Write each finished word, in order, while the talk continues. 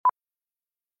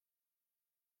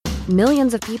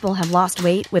Millions of people have lost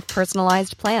weight with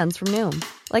personalized plans from Noom.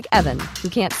 Like Evan, who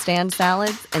can't stand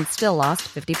salads and still lost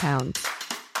 50 pounds.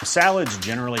 Salads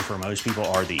generally for most people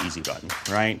are the easy button,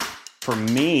 right? For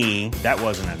me, that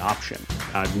wasn't an option.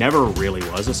 I never really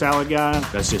was a salad guy.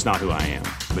 That's just not who I am.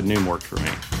 But Noom worked for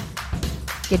me.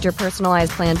 Get your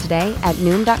personalized plan today at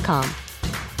Noom.com.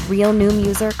 Real Noom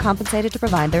user compensated to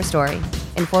provide their story.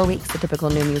 In 4 weeks, the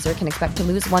typical Noom user can expect to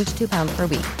lose 1 to 2 pounds per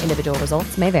week. Individual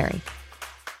results may vary.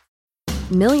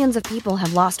 Millions of people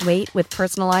have lost weight with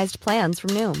personalized plans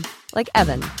from Noom. Like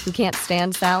Evan, who can't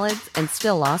stand salads and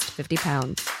still lost 50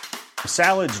 pounds.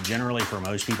 Salads generally for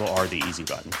most people are the easy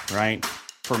button, right?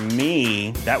 For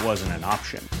me, that wasn't an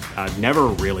option. I never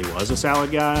really was a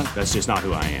salad guy. That's just not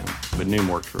who I am. But Noom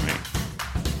worked for me.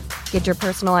 Get your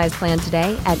personalized plan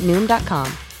today at Noom.com.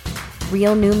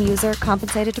 Real Noom user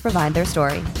compensated to provide their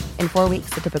story. In 4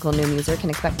 weeks, the typical Noom user can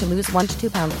expect to lose 1 to 2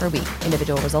 pounds per week.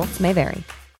 Individual results may vary.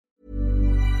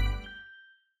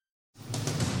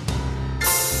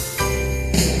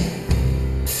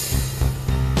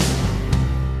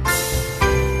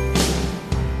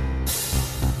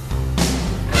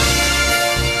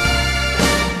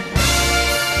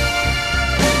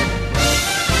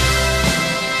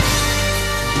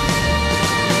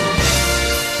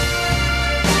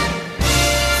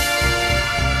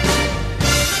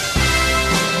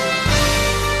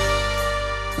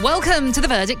 Welcome to The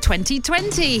Verdict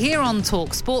 2020 here on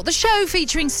TalkSport, the show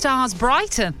featuring stars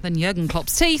brighter than Jurgen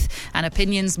Klopp's teeth and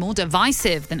opinions more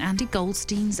divisive than Andy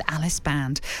Goldstein's Alice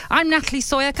Band. I'm Natalie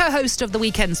Sawyer, co-host of the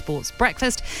Weekend Sports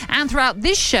Breakfast, and throughout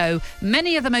this show,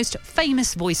 many of the most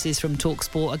famous voices from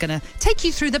TalkSport are going to take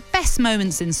you through the best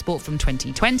moments in sport from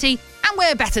 2020. And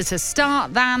where better to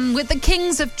start than with the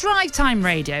kings of drive time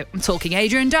radio. I'm talking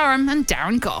Adrian Durham and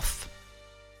Darren Gough.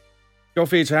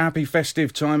 Goffy, it's a happy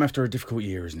festive time after a difficult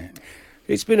year, isn't it?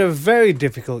 It's been a very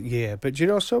difficult year, but you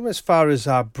know, so as far as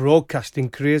our broadcasting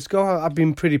careers go, I've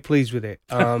been pretty pleased with it.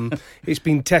 It's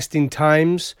been testing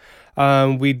times.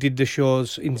 We did the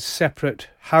shows in separate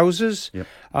houses. Yep.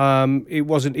 It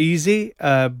wasn't easy,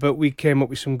 but we came up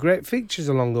with some great features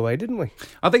along the way, didn't we?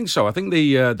 I think so. I think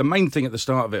the main thing at the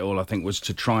start of it all, I think, was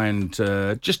to try and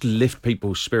just lift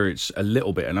people's spirits a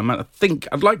little bit. And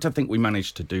I'd like to think we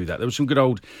managed to do that. There were some good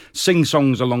old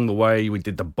sing-songs along the way. We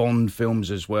did the Bond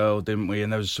films as well, didn't we?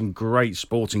 And there was some great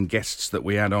sporting guests that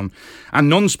we had on, and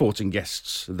non-sporting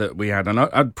guests that we had. And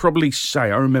I'd probably say,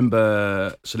 I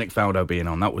remember Sir Nick Faldo being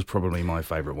on. That was probably my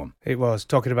favourite one. It was,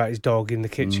 talking about his dog in the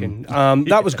kitchen.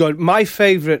 That was good. My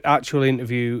favourite actual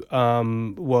interview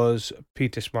was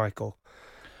Peter Schmeichel.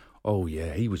 Oh,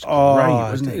 yeah, he was great,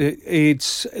 wasn't he?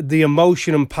 It's the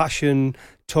emotion and passion,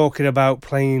 talking about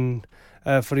playing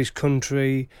for his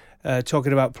country,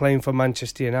 talking about playing for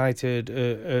Manchester United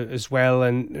as well,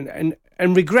 and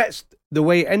regrets the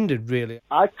way it ended, really.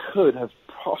 I could have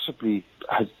possibly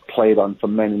had played on for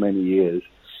many, many years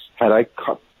had I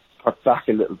cut back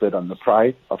a little bit on the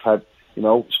pride. I've had,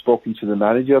 spoken to the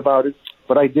manager about it,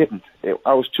 but I didn't.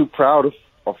 I was too proud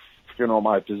of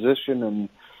my position,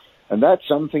 and that's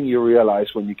something you realize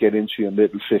when you get into your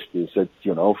middle 50s, that,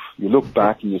 you look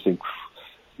back and you think,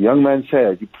 young man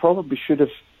said, you probably should have,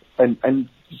 and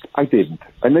I didn't.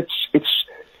 And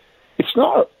it's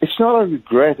not a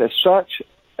regret as such,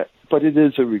 but it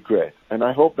is a regret, and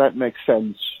I hope that makes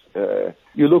sense.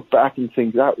 You look back and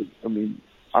think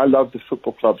I love the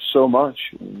football club so much.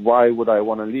 Why would I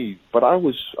want to leave? But I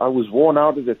was worn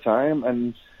out at the time,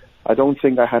 and I don't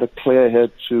think I had a clear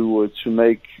head to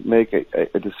make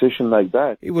a decision like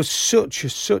that. It was such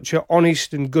an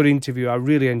honest and good interview. I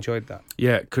really enjoyed that.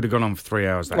 Yeah, it could have gone on for 3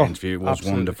 hours, that interview. It was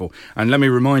absolutely wonderful. And let me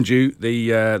remind you, of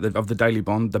the Daily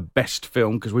Bond, the best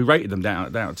film, because we rated them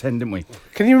out of 10, didn't we?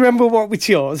 Can you remember what we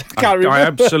chose? I can't remember. I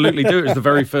absolutely do. It was the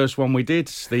very first one we did,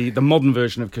 the modern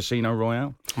version of Casino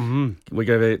Royale. Mm-hmm.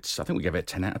 I think we gave it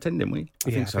 10 out of 10, didn't we?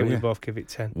 I think we both give it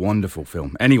 10. Wonderful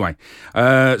film. Anyway,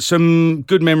 some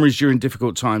good memories during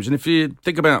difficult times. And if you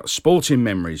think about sporting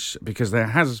memories, because there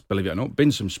has, believe it or not,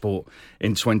 been some sport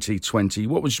in 2020,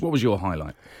 what was your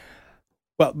highlight?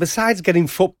 Well, besides getting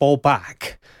football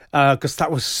back, because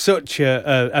that was such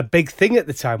a big thing at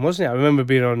the time, wasn't it? I remember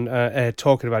being on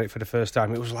talking about it for the first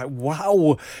time. It was like,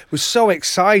 wow, I was so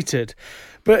excited.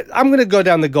 But I'm going to go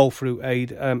down the golf route,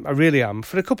 Aid. I really am,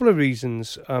 for a couple of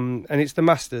reasons. And it's the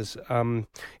Masters.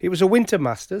 It was a winter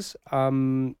Masters,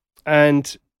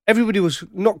 and everybody was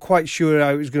not quite sure how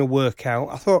it was going to work out.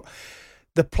 I thought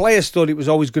the players thought it was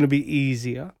always going to be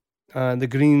easier. The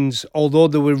greens, although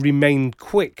they remained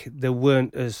quick, they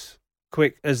weren't as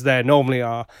quick as there normally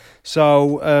are.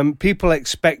 So people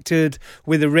expected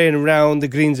with the rain around, the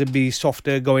greens would be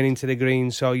softer going into the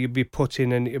green, so you'd be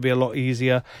putting and it'd be a lot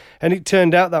easier. And it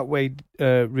turned out that way,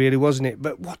 really, wasn't it?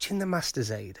 But watching the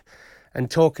Masters Aid and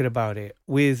talking about it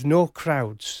with no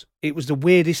crowds, it was the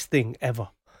weirdest thing ever,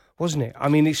 wasn't it? I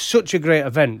mean, it's such a great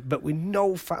event, but with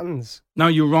no fans. No,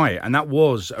 you're right. And that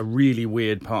was a really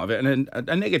weird part of it and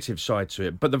a negative side to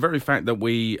it. But the very fact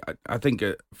that I think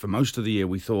for most of the year,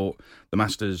 we thought the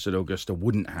Masters at Augusta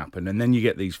wouldn't happen. And then you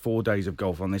get these 4 days of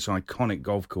golf on this iconic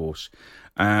golf course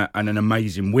and an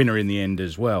amazing winner in the end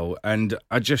as well. And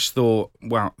I just thought,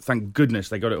 wow, thank goodness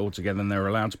they got it all together and they were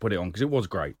allowed to put it on because it was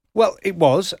great. Well, it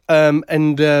was,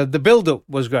 and the build-up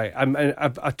was great.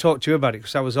 I talked to you about it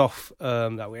because I was off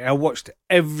that week. I watched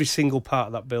every single part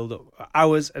of that build-up,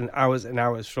 hours and hours and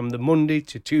hours, from the Monday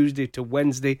to Tuesday to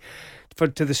Wednesday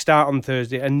to the start on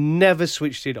Thursday, and never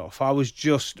switched it off. I was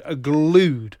just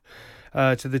glued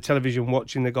to the television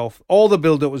watching the golf. All the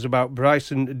build-up was about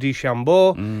Bryson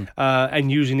DeChambeau and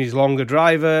using his longer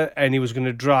driver, and he was going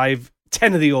to drive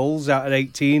 10 of the holes out of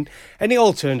 18, and it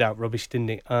all turned out rubbish, didn't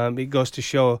it? It goes to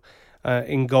show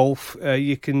in golf,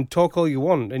 you can talk all you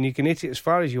want and you can hit it as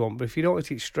far as you want, but if you don't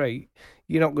hit it straight,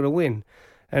 you're not going to win.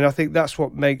 And I think that's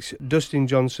what makes Dustin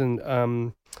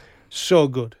Johnson so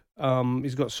good.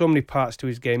 He's got so many parts to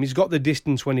his game. He's got the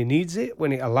distance when he needs it,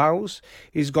 when it allows.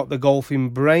 He's got the golfing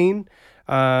brain.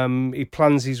 He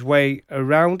plans his way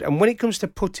around. And when it comes to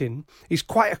putting, he's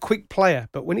quite a quick player,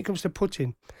 but when it comes to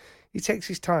putting, he takes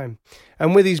his time.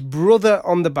 And with his brother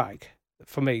on the back,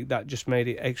 for me, that just made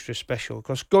it extra special.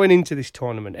 Because going into this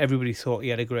tournament, everybody thought he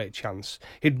had a great chance.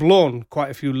 He'd blown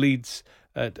quite a few leads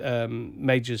at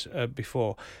majors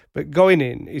before. But going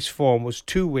in, his form was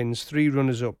 2 wins, 3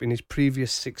 runners-up in his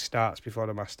previous 6 starts before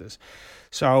the Masters.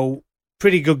 So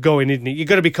pretty good going, isn't it? You've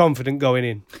got to be confident going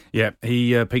in. Yeah,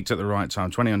 he peaked at the right time,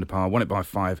 20 under par, won it by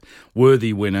 5,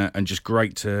 worthy winner, and just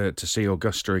great to see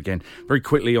Augusta again. Very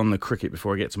quickly on the cricket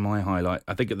before I get to my highlight,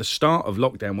 I think at the start of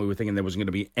lockdown we were thinking there wasn't going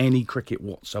to be any cricket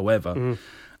whatsoever,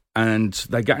 and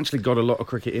they actually got a lot of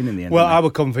cricket in the end. Well, I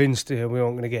was convinced we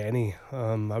weren't going to get any.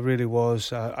 I really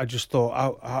was. I just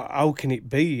thought, how can it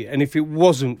be? And if it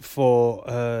wasn't for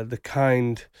the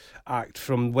kind act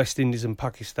from West Indies and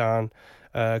Pakistan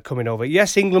coming over.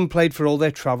 Yes, England played for all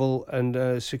their travel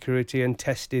and security and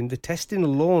testing. The testing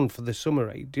alone for the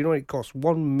summer aid, do you know what it costs?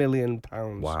 £1 million.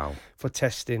 Wow. For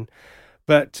testing.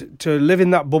 But to live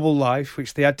in that bubble life,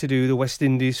 which they had to do, the West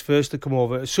Indies first to come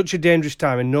over, at such a dangerous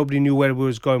time, and nobody knew where we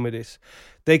was going with this.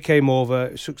 They came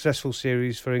over, successful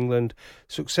series for England,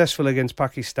 successful against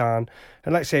Pakistan.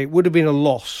 And like I say, it would have been a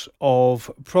loss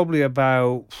of probably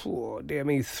about,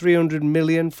 300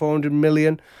 million, 400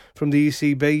 million from the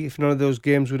ECB if none of those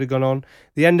games would have gone on.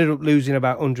 They ended up losing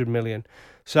about 100 million.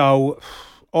 So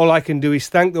all I can do is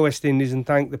thank the West Indies and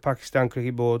thank the Pakistan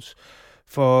cricket boards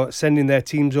for sending their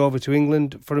teams over to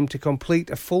England for them to complete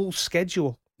a full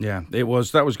schedule. Yeah, that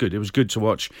was good. It was good to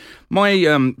watch.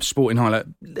 My sporting highlight,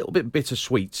 a little bit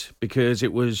bittersweet, because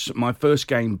it was my first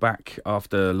game back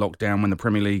after lockdown when the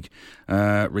Premier League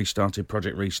restarted,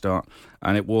 Project Restart,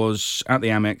 and it was at the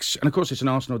Amex. And of course, it's an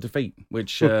Arsenal defeat,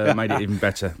 which made it even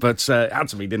better. But it had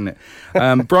to be, didn't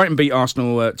it? Brighton beat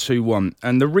Arsenal 2-1.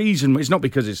 And the reason, it's not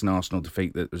because it's an Arsenal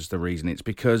defeat that was the reason. It's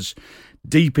because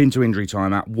deep into injury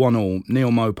time at 1-1, Neil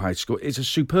Maupay scored. It's a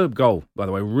superb goal, by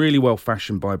the way, really well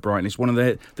fashioned by Brighton. It's one of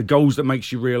the goals that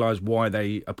makes you realise why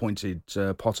they appointed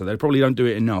Potter. They probably don't do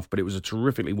it enough, but it was a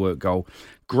terrifically worked goal.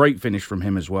 Great finish from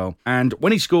him as well. And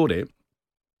when he scored it,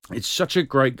 it's such a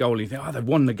great goal. You think, they've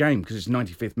won the game because it's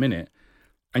 95th minute,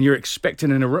 and you're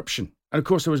expecting an eruption. And of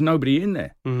course, there was nobody in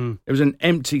there. Mm-hmm. It was an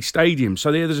empty stadium.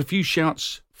 So there's a few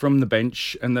shouts from the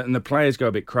bench, and the players go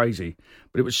a bit crazy.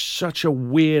 But it was such a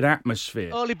weird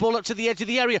atmosphere. Early ball up to the edge of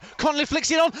the area. Connolly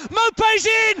flicks it on. Maupay's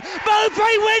in!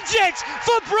 Maupay wins it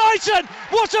for Brighton!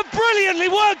 What a brilliantly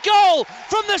worked goal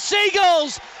from the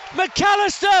Seagulls!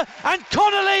 McAllister and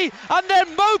Connolly, and then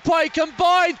Maupay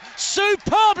combined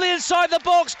superbly inside the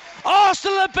box.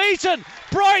 Arsenal are beaten.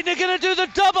 Brighton are going to do the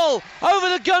double over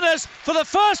the Gunners for the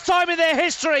first time in their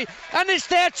history, and it's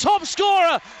their top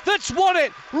scorer that's won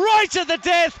it right at the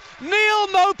death, Neil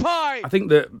Maupay. I think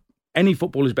that any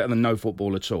football is better than no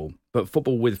football at all, but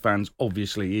football with fans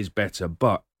obviously is better.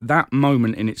 But that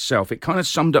moment in itself, it kind of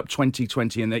summed up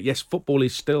 2020 in that, yes, football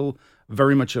is still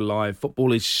very much alive.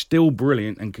 Football is still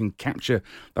brilliant and can capture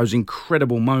those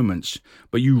incredible moments,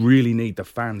 but you really need the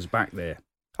fans back there.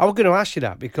 I was going to ask you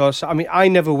that because, I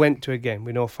never went to a game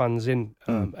with no fans in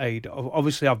Aid.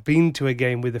 Obviously, I've been to a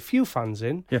game with a few fans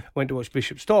in. Yeah. Went to watch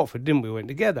Bishop Stortford, didn't we? We went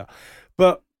together.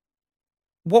 But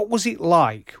what was it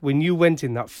like when you went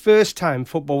in that first time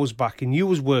football was back and you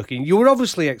was working? You were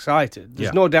obviously excited.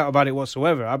 There's no doubt about it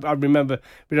whatsoever. I remember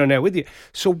being on there with you.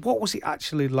 So what was it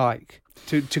actually like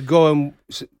to go and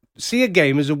see a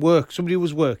game as somebody who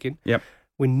was working? Yep.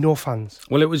 With no fans?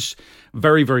 Well, it was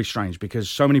very, very strange because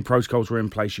so many protocols were in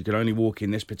place. You could only walk in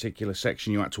this particular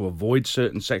section. You had to avoid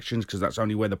certain sections because that's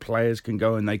only where the players can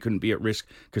go and they couldn't be at risk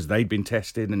because they'd been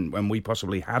tested and we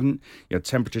possibly hadn't. You had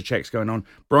temperature checks going on.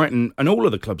 Brighton and all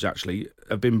of the clubs actually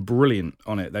have been brilliant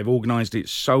on it. They've organised it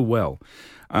so well.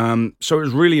 So it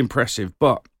was really impressive,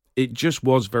 but it just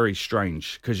was very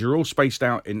strange because you're all spaced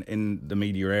out in the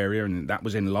media area and that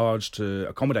was enlarged to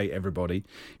accommodate everybody.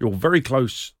 You're all very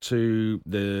close to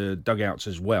the dugouts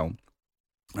as well.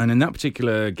 And in that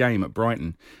particular game at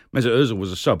Brighton, Mesut Ozil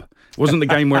was a sub. It wasn't the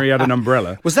game where he had an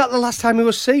umbrella. Was that the last time he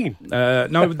was seen?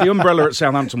 No, the umbrella at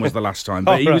Southampton was the last time.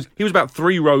 But he was about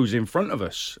 3 rows in front of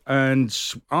us. And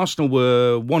Arsenal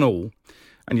were 1-1.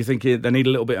 And you think they need a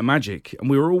little bit of magic. And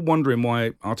we were all wondering why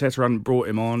Arteta hadn't brought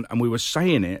him on. And we were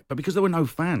saying it. But because there were no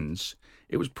fans,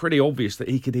 it was pretty obvious that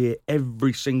he could hear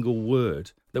every single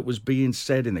word that was being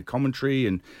said in the commentary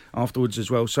and afterwards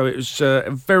as well. So it was a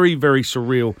very, very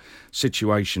surreal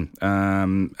situation.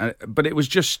 But it was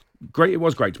just great. It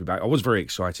was great to be back. I was very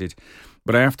excited.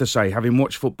 But I have to say, having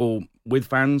watched football with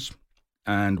fans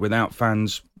and without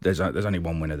fans, there's only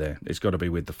one winner there. It's got to be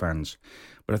with the fans.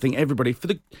 But I think everybody,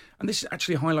 and this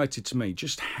actually highlighted to me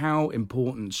just how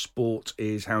important sport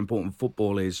is, how important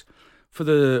football is for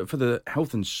the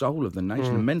health and soul of the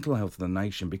nation, the mental health of the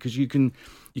nation, because you kind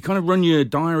of run your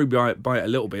diary by it a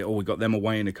little bit. Or we got them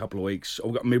away in a couple of weeks, or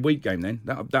we got a midweek game then.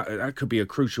 That could be a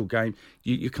crucial game.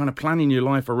 You're kind of planning your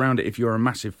life around it if you're a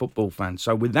massive football fan.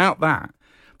 So without that,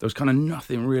 there was kind of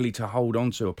nothing really to hold on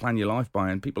to or plan your life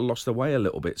by, and people lost their way a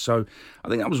little bit. So I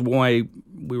think that was why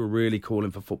we were really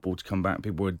calling for football to come back.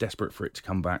 People were desperate for it to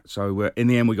come back. So in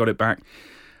the end, we got it back.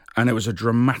 And it was a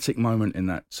dramatic moment in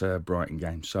that Brighton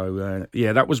game. So,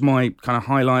 that was my kind of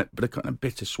highlight, but a kind of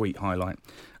bittersweet highlight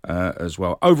as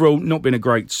well. Overall, not been a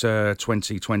great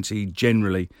 2020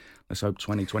 generally. Let's hope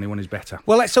 2021 is better.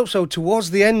 Well, let's hope so.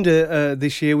 Towards the end of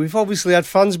this year, we've obviously had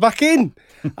fans back in.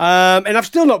 And I've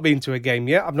still not been to a game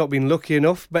yet. I've not been lucky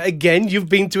enough. But again, you've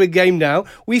been to a game now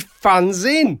with fans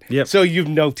in. Yep. So you've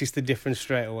noticed the difference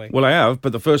straight away. Well, I have.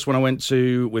 But the first one I went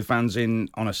to with fans in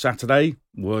on a Saturday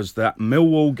was that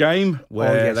Millwall game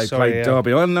where they played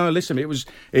Derby. Oh no, listen,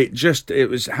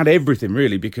 it had everything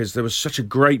really, because there was such a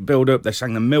great build-up. They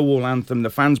sang the Millwall anthem. The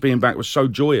fans being back was so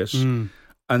joyous.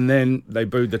 And then they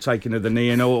booed the taking of the knee,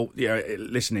 and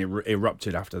it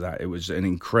erupted after that. It was an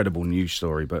incredible news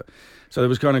story. But so it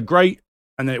was kind of great,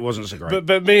 and then it wasn't so great.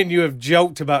 But me and you have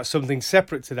joked about something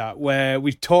separate to that, where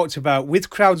we've talked about, with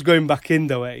crowds going back in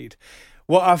though, Aid,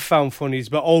 what I've found funny is,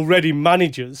 but already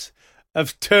managers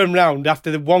have turned round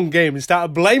after the one game and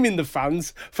started blaming the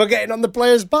fans for getting on the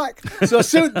players' back. So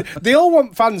soon they all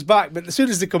want fans back, but as soon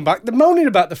as they come back, they're moaning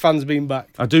about the fans being back.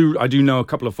 I do know a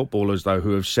couple of footballers though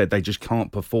who have said they just can't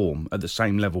perform at the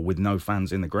same level with no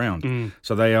fans in the ground.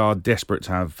 So they are desperate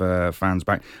to have fans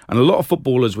back, and a lot of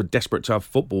footballers were desperate to have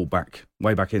football back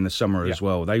way back in the summer as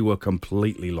well. They were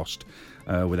completely lost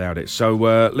without it. So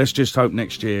let's just hope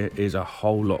next year is a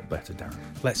whole lot better, Darren.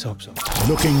 Let's hope so.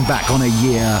 Looking back on a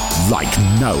year like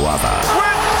no other.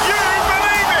 Will you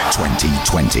believe it?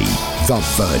 2020, the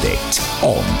verdict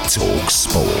on Talk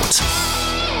Sport.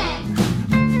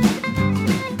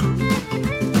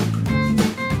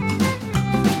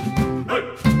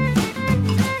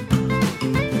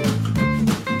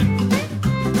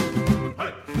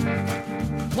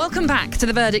 Welcome back to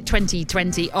The Verdict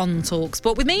 2020 on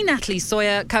TalkSport with me, Natalie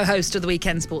Sawyer, co-host of the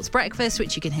Weekend Sports Breakfast,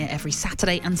 which you can hear every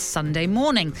Saturday and Sunday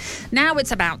morning. Now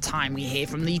it's about time we hear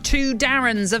from the two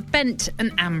Darrens of Bent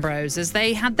and Ambrose as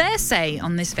they had their say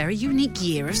on this very unique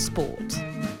year of sport.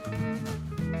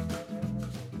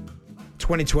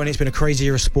 2020, it's been a crazy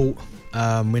year of sport.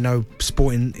 We know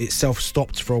sporting itself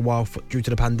stopped for a while due to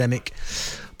the pandemic,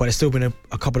 but there's still been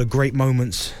a couple of great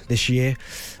moments this year.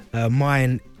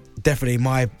 Definitely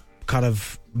my kind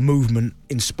of movement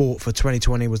in sport for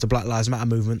 2020 was the Black Lives Matter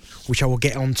movement, which I will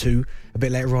get onto a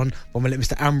bit later on. I'm going to let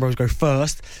Mr. Ambrose go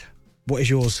first. What is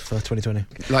yours for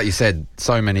 2020? Like you said,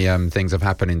 so many things have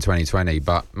happened in 2020,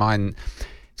 but mine,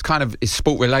 it's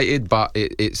sport related, but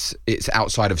it's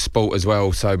outside of sport as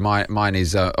well. So mine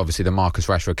is obviously the Marcus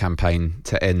Rashford campaign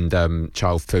to end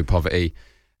child food poverty.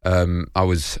 I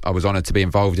was honoured to be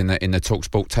involved in the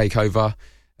TalkSport takeover.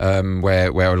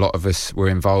 Where a lot of us were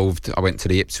involved. I went to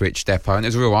the Ipswich depot, and it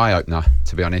was a real eye opener.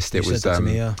 To be honest, it was.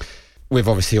 We've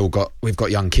obviously we've got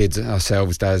young kids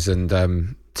ourselves, Daz, and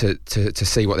to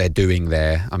see what they're doing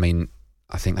there. I mean,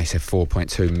 I think they said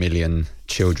 4.2 million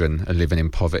children are living in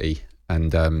poverty,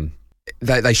 and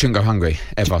they shouldn't go hungry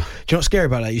ever. Do you know what's scary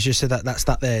about that? You just said that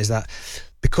stat there is that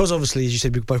because obviously, as you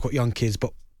said, we've both got young kids,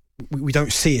 but we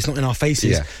don't see it. It's not in our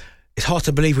faces. Yeah. It's hard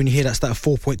to believe when you hear that stat of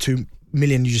 4.2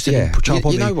 million. You just said in child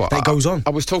poverty. You know what? That goes on. I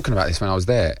was talking about this when I was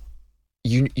there.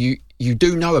 You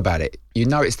do know about it. You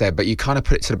know it's there, but you kind of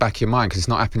put it to the back of your mind because it's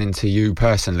not happening to you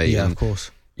personally. Yeah, and of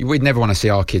course. We'd never want to see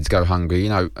our kids go hungry. You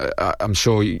know, I'm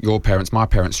sure my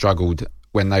parents struggled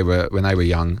when they were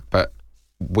young, but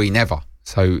we never.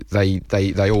 So they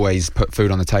always put food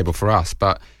on the table for us.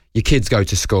 But your kids go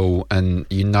to school, and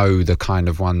you know the kind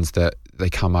of ones that they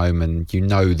come home, and you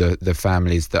know the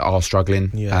families that are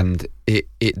struggling, and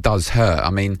it does hurt. I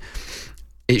mean,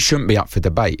 it shouldn't be up for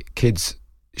debate. Kids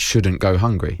shouldn't go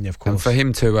hungry. Yeah, of course. And for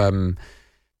him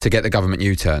to get the government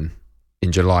U-turn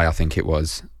in July, I think it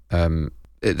was.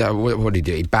 What did he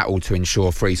do? He battled to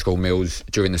ensure free school meals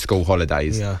during the school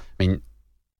holidays. Yeah. I mean,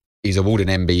 he's awarded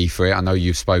an MBE for it. I know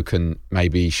you've spoken,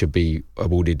 maybe he should be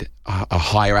awarded a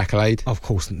higher accolade. Of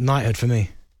course, knighthood for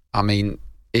me. I mean,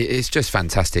 it's just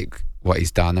fantastic what he's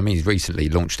done. I mean, he's recently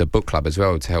launched a book club as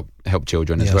well to help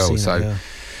children as well. So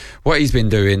what he's been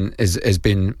doing has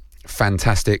been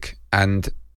fantastic. And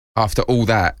after all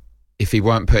that, if he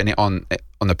weren't putting it on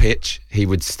the pitch, he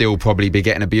would still probably be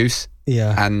getting abuse.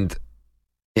 Yeah. And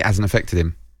it hasn't affected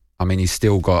him. I mean, he's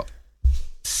still got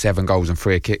 7 goals and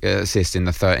 3 assists in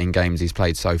the 13 games he's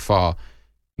played so far,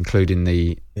 including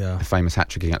the famous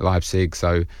hat-trick at Leipzig.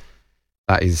 So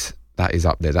that is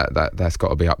up there. That's got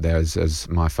to be up there as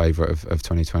my favourite of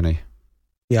 2020.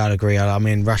 Yeah, I'd agree. I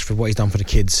mean, Rashford, what he's done for the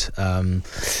kids, and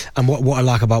what I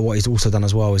like about what he's also done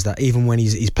as well is that even when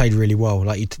he's played really well,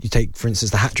 like you take, for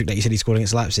instance, the hat-trick that you said he scored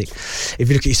against Leipzig, if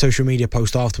you look at his social media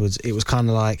post afterwards, it was kind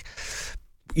of like,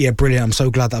 yeah, brilliant, I'm so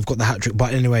glad that I've got the hat-trick,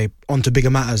 but anyway, on to bigger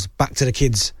matters, back to the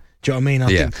kids. Do you know what I mean? I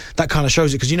think that kind of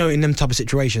shows it, because, you know, in them type of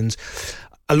situations,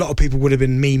 a lot of people would have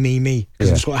been me, because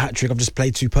I've just got a hat-trick, I've just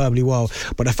played superbly well.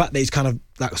 But the fact that he's kind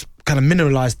of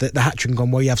minimised the hat-trick and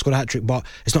gone, well, yeah, I've scored a hat-trick, but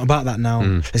it's not about that now.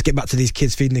 Let's get back to these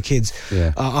kids, feeding the kids.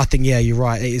 I think, you're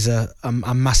right, it is a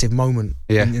massive moment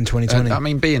in 2020. I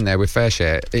mean, being there with Fair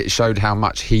Share, it showed how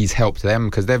much he's helped them,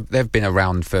 because they've been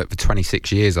around for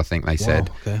 26 years, I think they said,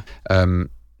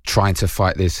 trying to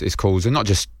fight this cause, and not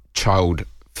just child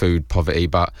food poverty,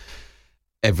 but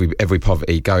every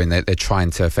poverty going, they're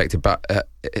trying to affect it. But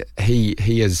he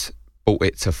has brought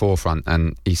it to forefront,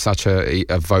 and he's such a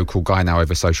vocal guy now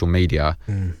over social media.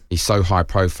 He's so high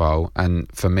profile, and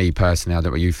for me personally, I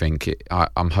don't know what you think,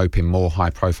 I'm hoping more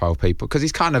high profile people, because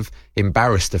he's kind of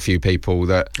embarrassed a few people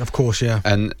that, of course,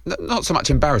 and not so much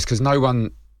embarrassed because no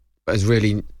one has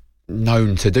really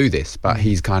known to do this, but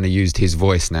he's kind of used his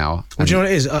voice now. Well, do you know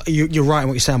what it is? You're right in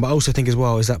what you're saying, but I also think as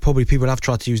well is that probably people have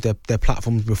tried to use their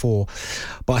platforms before,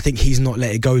 but I think he's not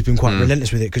let it go. He's been quite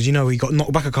relentless with it, because, you know, he got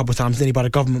knocked back a couple of times, then he by the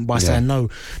government by saying no.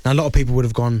 Now, a lot of people would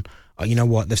have gone, oh, you know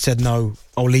what, they've said no,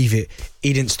 I'll leave it.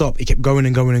 He didn't stop. He kept going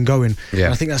and going and going. And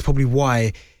I think that's probably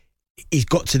why he's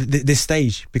got to this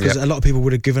stage, because a lot of people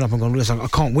would have given up and gone, listen, I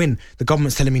can't win, the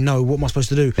government's telling me no, what am I supposed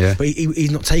to do? But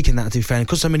he's not taking that, to be fair, and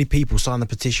because so many people signed the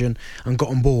petition and got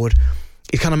on board,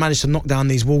 he kind of managed to knock down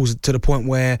these walls to the point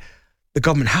where the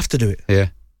government have to do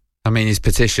it. I mean, his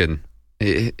petition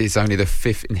is only the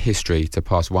 5th in history to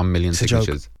pass 1 million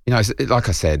signatures. You know, like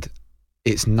I said,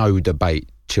 it's no debate,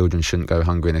 children shouldn't go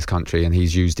hungry in this country, and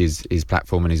he's used his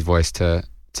platform and his voice to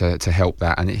help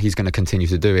that, and he's going to continue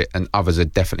to do it, and others are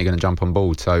definitely going to jump on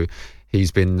board. So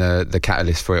he's been the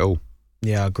catalyst for it all.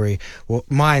 Yeah, I agree. Well,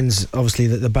 mine's obviously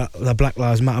the Black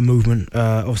Lives Matter movement.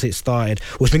 Obviously, it started.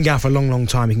 Well, it's been going for a long, long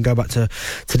time. You can go back to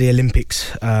the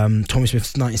Olympics, Tommy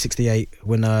Smith's 1968,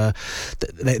 when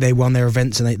they won their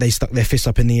events and they stuck their fists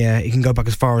up in the air. You can go back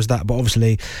as far as that, but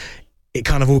obviously, it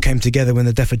kind of all came together when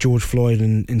the death of George Floyd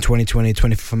in 2020,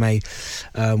 25th of May,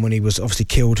 when he was obviously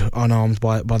killed unarmed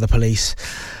by the police.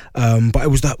 But it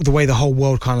was the way the whole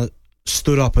world kind of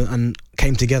stood up and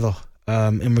came together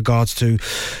in regards to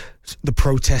the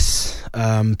protests.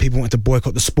 People wanted to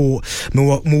boycott the sport.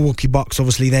 Milwaukee Bucks,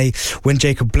 obviously, when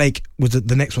Jacob Blake was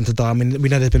the next one to die, I mean, we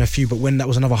know there's been a few, but when that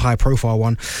was another high profile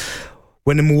one,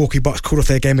 when the Milwaukee Bucks called off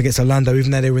their game against Orlando, even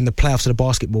though they were in the playoffs of the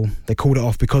basketball, they called it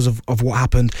off because of what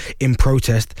happened in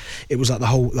protest. It was like the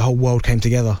whole world came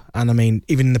together. And I mean,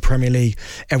 even in the Premier League,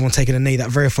 everyone taking a knee.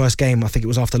 That very first game, I think it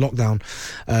was after lockdown,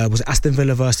 was Aston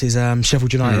Villa versus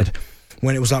Sheffield United,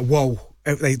 when it was like, whoa,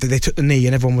 they took the knee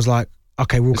and everyone was like,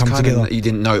 okay, we'll come together. You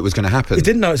didn't know it was going to happen. You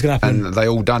didn't know it was going to happen. And they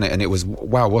all done it, and it was,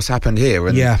 wow, what's happened here?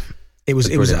 And It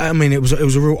was. I mean, it was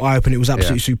a real eye opener. It was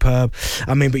absolutely superb.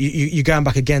 I mean, but you're going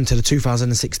back again to the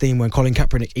 2016 when Colin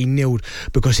Kaepernick, he kneeled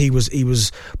because he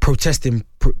was protesting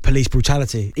police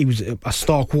brutality. He was a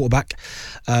star quarterback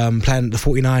playing at the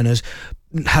 49ers.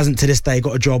 Hasn't to this day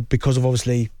got a job because of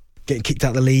obviously getting kicked out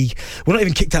of the league. Well, not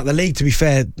even kicked out of the league, to be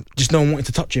fair, just no one wanted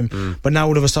to touch him. But now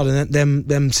all of a sudden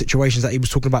them situations that he was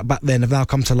talking about back then have now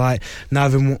come to light. Now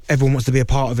everyone wants to be a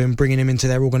part of him, bringing him into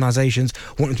their organisations,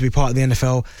 wanting to be part of the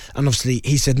NFL, and obviously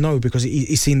he said no because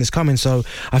he's seen this coming. So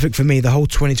I think for me the whole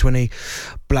 2020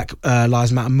 Black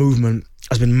Lives Matter movement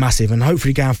has been massive, and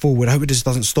hopefully going forward, I hope it just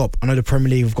doesn't stop. I know the Premier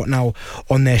League have got now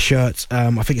on their shirts. I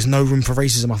think it's no room for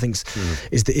racism. I think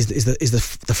is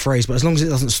the phrase. But as long as it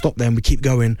doesn't stop, then we keep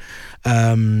going.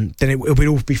 Then it will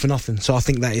all be for nothing. So I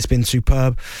think that it's been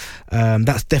superb.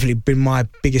 That's definitely been my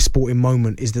biggest sporting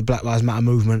moment is the Black Lives Matter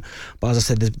movement. But as I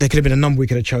said, there could have been a number we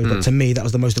could have chosen. But to me, that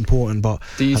was the most important. But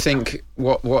do you think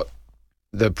what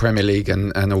the Premier League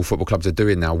and all football clubs are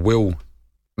doing now will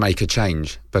make a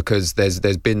change? Because there's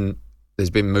been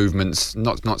movements,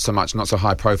 not so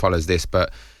high profile as this,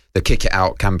 but the Kick It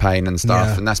Out campaign and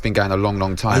stuff, and that's been going a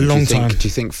long time. Do you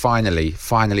think finally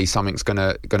something's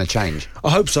gonna change? I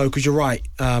hope so, because you're right.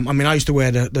 I mean, I used to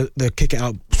wear the Kick It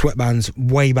Out sweatbands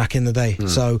way back in the day.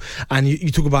 So, and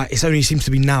you talk about it only seems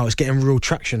to be now it's getting real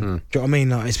traction. Do you know what I mean?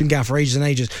 Like, it's been going for ages and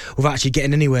ages without actually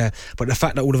getting anywhere. But the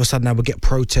fact that all of a sudden now we get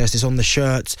protests, it's on the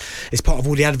shirts, it's part of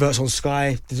all the adverts on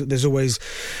Sky. There's always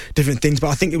different things.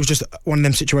 But I think it was just one of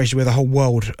them situations where the whole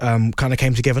world kind of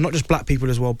came together, not just black people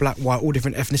as well, black, white, all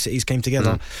different ethnicities came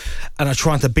together and are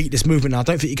trying to beat this movement. Now I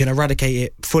don't think you can eradicate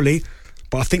it fully,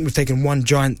 but I think we've taken one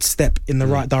giant step in the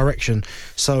right direction.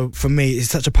 So for me, it's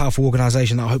such a powerful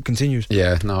organisation that I hope continues.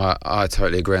 Yeah, no, I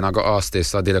totally agree. And I got asked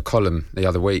this, I did a column the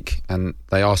other week and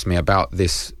they asked me about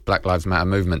this Black Lives Matter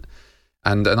movement,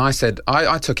 and I said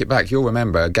I took it back. You'll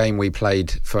remember a game we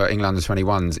played for England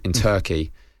under-21s in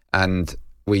Turkey, and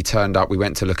we turned up, we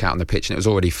went to look out on the pitch and it was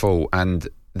already full, and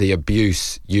the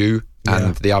abuse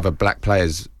and the other black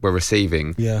players were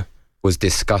receiving was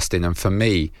disgusting. And for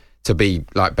me to be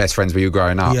like best friends with you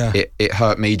growing up, it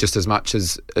hurt me just as much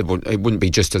as it wouldn't be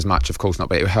just as much, of course not,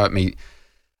 but it hurt me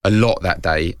a lot that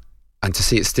day. And to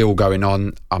see it still going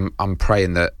on, I'm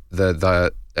praying that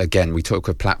the again, we talk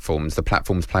of platforms, the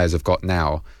platforms players have got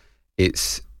now,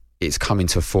 it's coming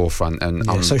to the forefront, and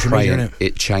I'm praying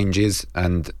it changes.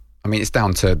 And I mean, it's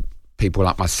down to people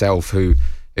like myself who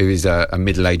is a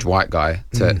middle-aged white guy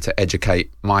to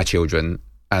educate my children,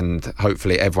 and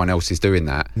hopefully everyone else is doing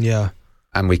that. Yeah.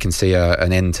 And we can see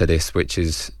an end to this, which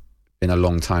has been a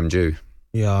long time due.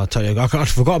 Yeah, I'll tell you, I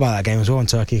forgot about that game as well in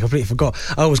Turkey. I completely forgot.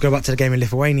 I always go back to the game in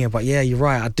Lithuania, but yeah, you're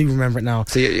right, I do remember it now.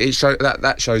 See,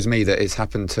 that shows me that it's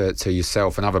happened to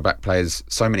yourself and other back players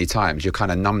so many times, you're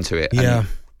kind of numb to it. Yeah.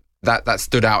 And that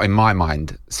stood out in my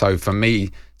mind. So for me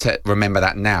to remember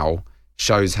that now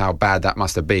shows how bad that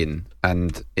must have been,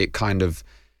 and it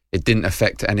didn't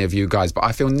affect any of you guys. But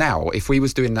I feel now, if we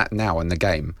was doing that now in the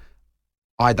game,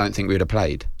 I don't think we would have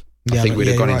played. I think we'd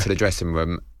have gone into the dressing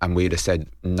room and we'd have said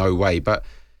no way. But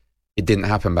it didn't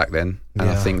happen back then, and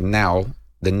I think now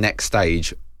the next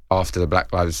stage after the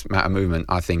Black Lives Matter movement,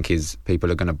 I think, is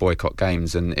people are going to boycott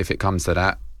games, and if it comes to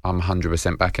that, I'm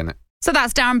 100% backing it. So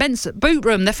that's Darren Bent's Boot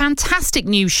Room, the fantastic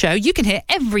news show you can hear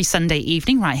every Sunday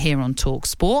evening right here on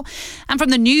TalkSport. And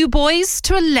from the new boys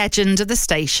to a legend of the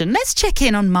station, let's check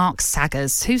in on Mark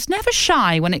Saggers, who's never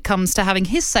shy when it comes to having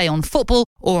his say on football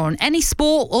or on any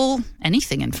sport or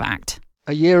anything, in fact.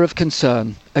 A year of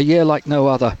concern, a year like no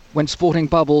other, when sporting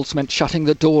bubbles meant shutting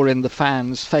the door in the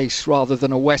fans' face rather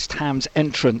than a West Ham's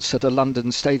entrance at a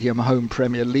London Stadium home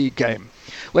Premier League game,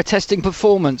 where testing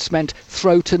performance meant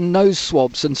throat and nose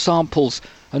swabs and samples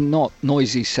and not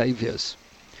noisy saviours.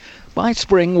 By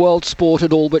spring, world sport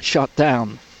had all but shut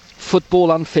down. Football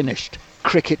unfinished,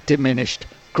 cricket diminished,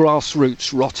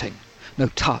 grassroots rotting. No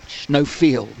touch, no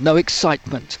feel, no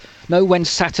excitement. No when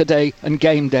Saturday and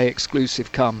game day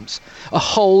exclusive comes. A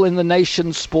hole in the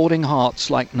nation's sporting hearts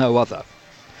like no other.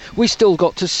 We still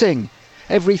got to sing.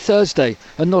 Every Thursday,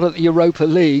 and not at the Europa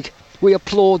League, we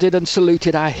applauded and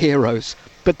saluted our heroes.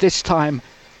 But this time,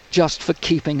 just for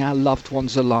keeping our loved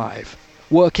ones alive.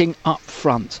 Working up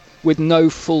front, with no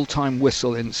full-time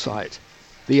whistle in sight.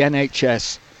 The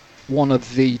NHS, one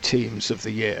of the teams of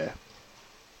the year.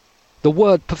 The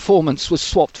word performance was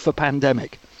swapped for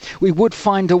pandemic. We would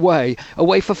find a way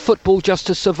for football just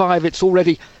to survive its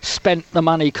already spent the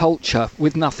money culture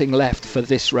with nothing left for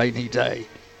this rainy day.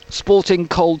 Sporting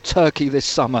cold turkey this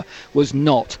summer was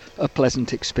not a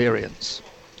pleasant experience.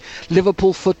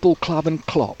 Liverpool Football Club and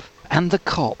Klopp, and the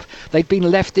Kop. They'd been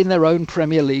left in their own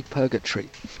Premier League purgatory.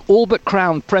 All but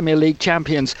crowned Premier League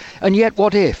champions. And yet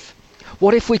what if?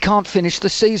 What if we can't finish the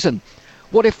season?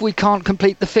 What if we can't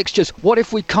complete the fixtures? What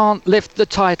if we can't lift the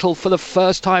title for the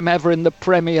first time ever in the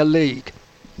Premier League?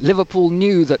 Liverpool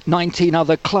knew that 19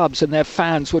 other clubs and their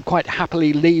fans would quite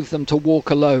happily leave them to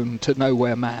walk alone to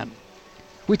nowhere man.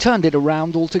 We turned it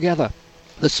around altogether.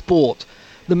 The sport,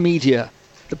 the media,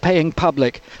 the paying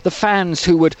public, the fans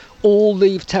who would all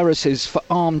leave terraces for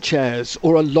armchairs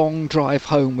or a long drive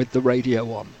home with the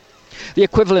radio on. The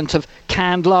equivalent of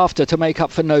canned laughter to make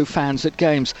up for no fans at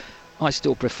games. I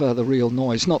still prefer the real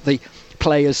noise, not the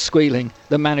players squealing,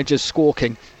 the managers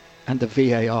squawking, and the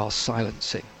VAR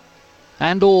silencing.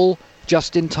 And all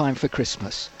just in time for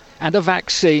Christmas. And a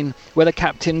vaccine where the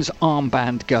captain's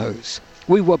armband goes.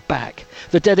 We were back.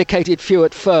 The dedicated few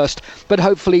at first, but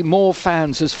hopefully more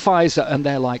fans as Pfizer and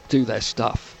their like do their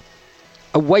stuff.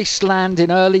 A wasteland in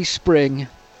early spring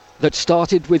that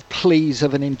started with pleas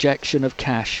of an injection of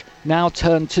cash, now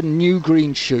turned to new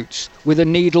green shoots with a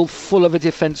needle full of a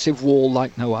defensive wall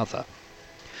like no other.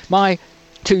 My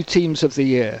two teams of the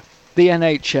year, the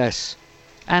NHS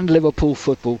and Liverpool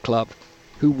Football Club,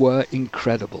 who were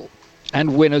incredible,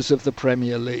 and winners of the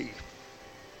Premier League.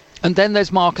 And then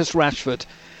there's Marcus Rashford,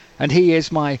 and he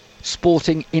is my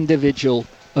sporting individual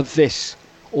of this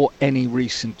or any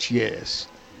recent years,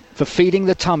 for feeding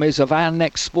the tummies of our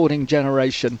next sporting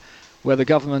generation where the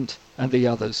government and the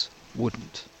others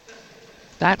wouldn't.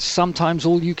 That's sometimes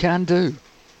all you can do.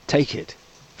 Take it,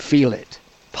 feel it,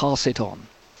 pass it on.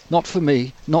 Not for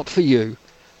me, not for you,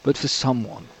 but for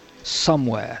someone,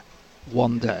 somewhere,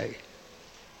 one day.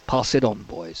 Pass it on,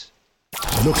 boys.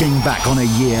 Looking back on a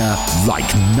year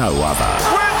like no other.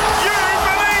 Would you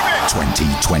believe it?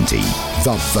 2020,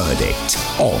 The Verdict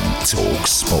on Talk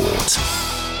Sport.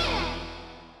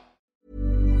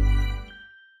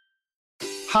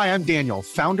 Hi, I'm Daniel,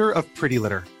 founder of Pretty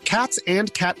Litter. Cats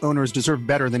and cat owners deserve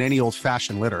better than any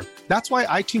old-fashioned litter. That's why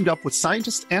I teamed up with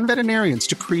scientists and veterinarians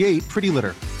to create Pretty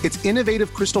Litter. Its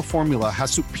innovative crystal formula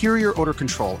has superior odor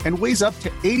control and weighs up to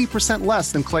 80%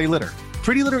 less than clay litter.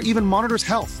 Pretty Litter even monitors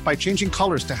health by changing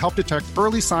colors to help detect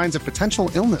early signs of potential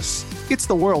illness. It's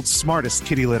the world's smartest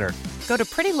kitty litter. Go to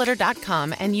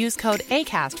prettylitter.com and use code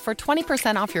ACAST for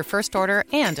 20% off your first order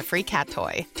and a free cat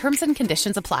toy. Terms and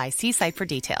conditions apply. See site for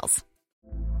details.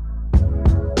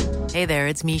 Hey there,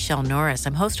 it's Michelle Norris.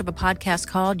 I'm host of a podcast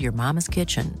called Your Mama's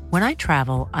Kitchen. When I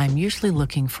travel, I'm usually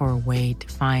looking for a way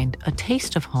to find a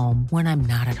taste of home when I'm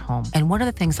not at home. And one of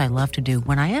the things I love to do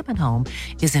when I am at home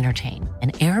is entertain.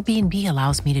 And Airbnb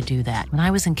allows me to do that. When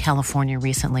I was in California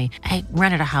recently, I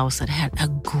rented a house that had a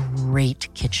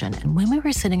great kitchen. And when we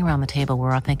were sitting around the table, we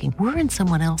were all thinking, we're in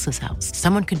someone else's house.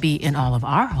 Someone could be in all of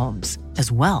our homes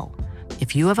as well.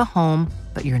 If you have a home,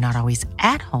 but you're not always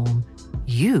at home,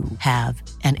 you have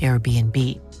an Airbnb.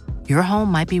 Your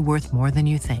home might be worth more than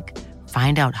you think.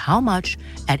 Find out how much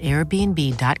at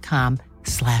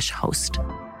airbnb.com/host.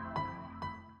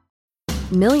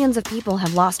 Millions of people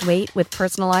have lost weight with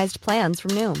personalized plans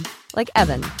from Noom. Like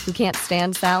Evan, who can't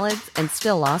stand salads and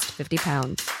still lost 50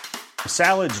 pounds.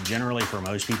 Salads generally for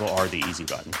most people are the easy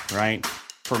button, right?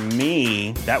 For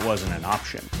me, that wasn't an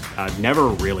option. I never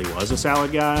really was a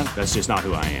salad guy. That's just not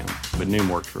who I am. But Noom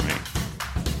worked for me.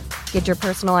 Get your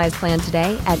personalized plan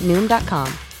today at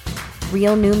Noom.com.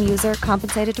 Real Noom user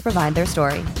compensated to provide their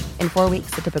story. In 4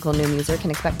 weeks, the typical Noom user can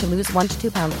expect to lose 1 to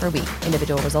 2 pounds per week.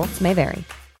 Individual results may vary.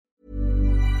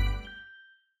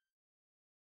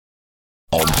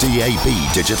 On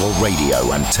DAB Digital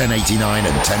Radio and 1089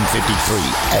 and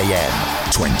 1053 AM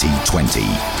 2020,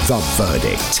 The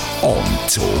Verdict on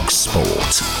Talk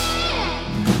Sport.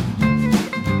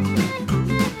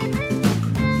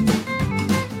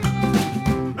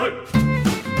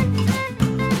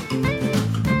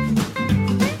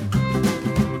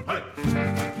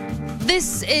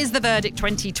 This is The Verdict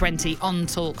 2020 on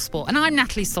TalkSport, and I'm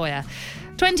Natalie Sawyer.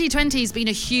 2020 has been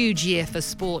a huge year for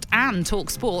sport and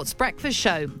TalkSport's breakfast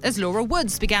show, as Laura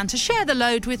Woods began to share the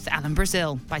load with Alan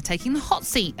Brazil by taking the hot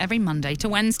seat every Monday to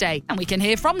Wednesday. And we can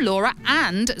hear from Laura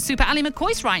and Super Ali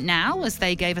McCoist right now as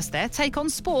they gave us their take on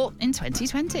sport in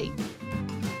 2020.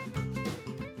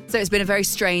 So it's been a very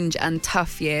strange and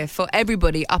tough year for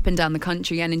everybody up and down the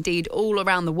country and indeed all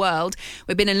around the world.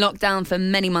 We've been in lockdown for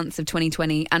many months of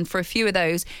 2020, and for a few of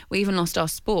those, we even lost our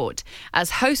sport. As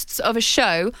hosts of a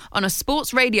show on a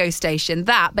sports radio station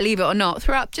that, believe it or not,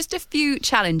 threw up just a few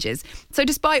challenges. So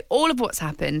despite all of what's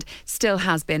happened, still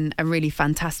has been a really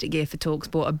fantastic year for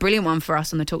TalkSport, a brilliant one for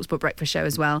us on the TalkSport Breakfast Show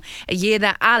as well. A year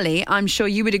that, Ali, I'm sure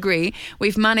you would agree,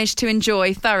 we've managed to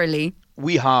enjoy thoroughly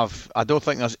We have. I don't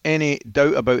think there's any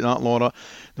doubt about that, Laura.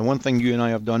 The one thing you and I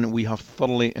have done, we have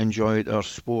thoroughly enjoyed our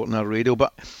sport and our radio.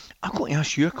 But I've got to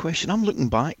ask you a question. I'm looking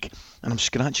back and I'm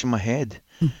scratching my head.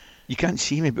 You can't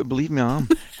see me, but believe me, I am.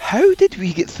 How did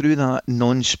we get through that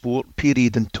non-sport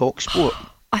period in Talk Sport?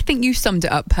 I think you summed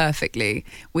it up perfectly.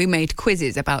 We made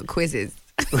quizzes about quizzes.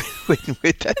 we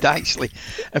did, actually.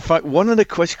 In fact, one of the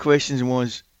quiz questions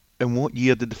was, in what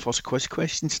year did the first quiz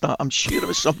question start? I'm sure it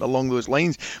was something along those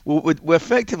lines. We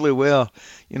effectively were,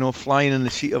 flying in the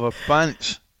seat of our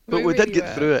pants. But we did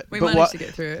get through it. We managed to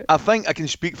get through it. I think I can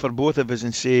speak for both of us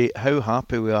and say how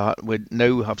happy we are. We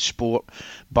now have sport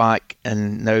back,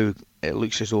 and now it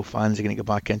looks as though fans are going to go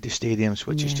back into stadiums,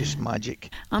 which is just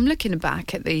magic. I'm looking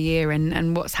back at the year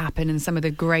and what's happened and some of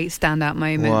the great standout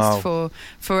moments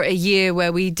for a year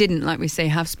where we didn't, like we say,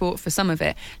 have sport for some of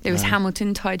it. Lewis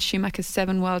Hamilton tied Schumacher's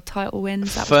 7 world title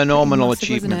wins. That phenomenal was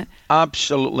massive, achievement. wasn't it?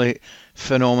 Absolutely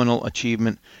phenomenal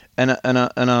achievement. In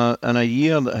a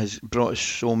year that has brought us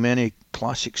so many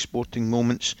classic sporting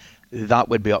moments, that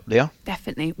would be up there.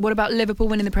 Definitely. What about Liverpool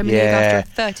winning the Premier League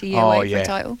after a 30-year wait for a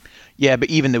title? Yeah, but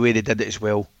even the way they did it as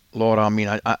well, Laura,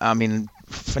 I mean,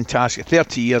 fantastic.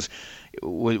 30 years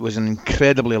was an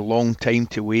incredibly long time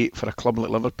to wait for a club like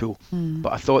Liverpool.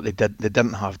 But I thought they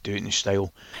didn't have to do it in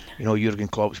style. Jurgen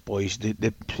Klopp's boys,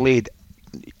 they played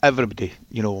everybody,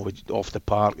 off the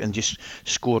park and just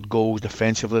scored goals.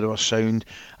 Defensively, they were sound.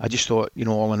 I just thought,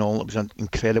 all in all, it was an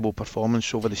incredible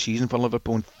performance over the season for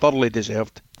Liverpool and thoroughly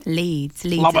deserved. Leeds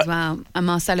Love as it. well. And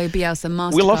Marcelo Bielsa,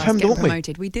 masterclass. We love him, getting don't we?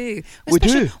 promoted. We do. We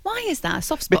do. Why is that a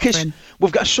soft spot Because for him?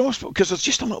 we've got a soft spot, because there's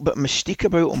just a little bit of mystique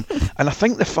about him. And I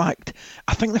think the fact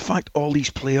all these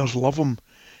players love him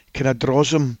kind of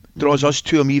draws us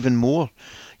to him even more.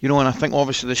 And I think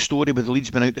obviously the story with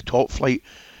Leeds being out the top flight,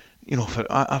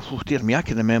 dear me, I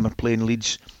can remember playing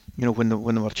Leeds, when they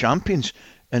were champions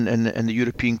in the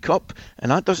European Cup,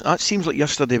 and that seems like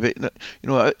yesterday. But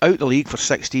out the league for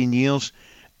 16 years,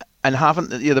 and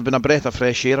they've been a breath of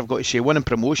fresh air. I've got to say, winning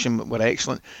promotion were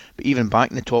excellent, but even back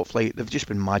in the top flight, they've just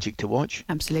been magic to watch.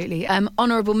 Absolutely.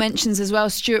 Honourable mentions as well.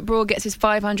 Stuart Broad gets his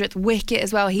 500th wicket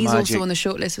as well. He's Magic. Also on the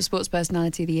shortlist for Sports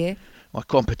Personality of the Year. Well,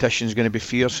 competition's going to be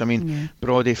fierce. I mean,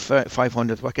 Brody,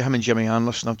 500th wicket. Him and Jimmy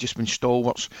Anderson have just been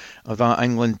stalwarts of that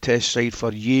England Test side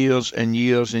for years and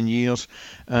years and years.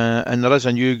 And there is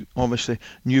obviously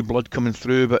new blood coming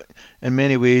through, but in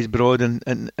many ways, Brod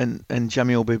and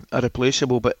Jimmy will be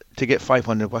irreplaceable. But to get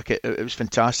 500 wicket, it was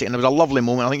fantastic, and it was a lovely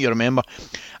moment. I think you remember.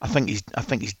 I think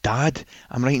his dad.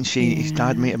 I'm right in saying his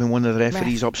dad might have been one of the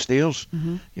referees upstairs.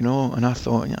 And I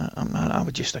thought, I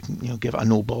would just give it a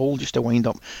no ball just to wind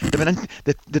up.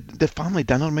 The family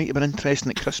dinner might have been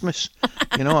interesting at Christmas.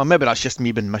 Maybe that's just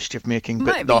me being mischief making.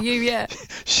 Might be you, yeah.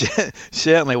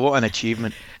 Certainly, what an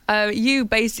achievement. You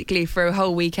basically for a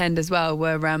whole weekend as well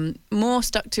were more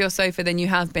stuck to your sofa than you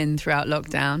have been throughout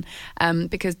lockdown,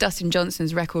 because Dustin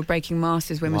Johnson's record-breaking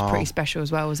Masters win was pretty special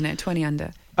as well, wasn't it? 20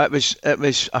 under. It was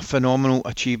a phenomenal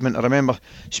achievement. I remember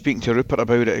speaking to Rupert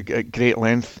about it at great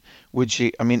length.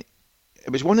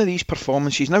 It was one of these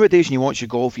performances. Nowadays, when you watch your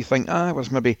golf, you think, it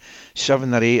was maybe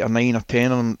 7 or 8 or 9 or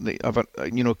 10 of them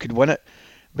that could win it.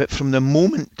 But from the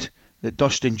moment that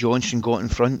Dustin Johnson got in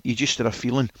front, you just had a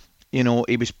feeling. He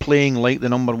was playing like the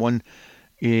number one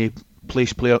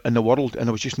place player in the world, and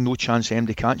there was just no chance of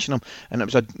anybody catching him. And it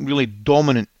was a really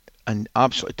dominant and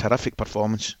absolutely terrific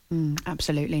performance.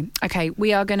 Absolutely. Okay,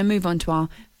 we are going to move on to our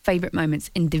favourite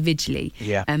moments individually,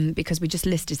 because we just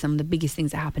listed some of the biggest things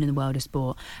that happen in the world of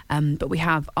sport, but we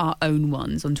have our own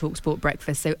ones on TalkSport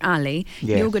Breakfast. So Ali,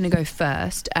 you're going to go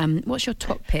first. What's your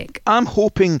top pick? I'm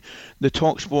hoping the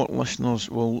TalkSport listeners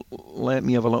will let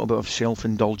me have a little bit of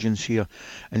self-indulgence here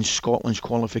in Scotland's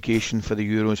qualification for the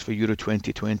Euros for Euro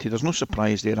 2020. There's no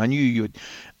surprise there. I knew you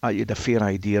had a fair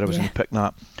idea I was going to pick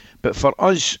that, but for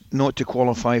us not to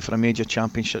qualify for a major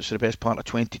championships for the best part of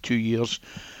 22 years,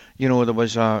 there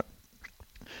was a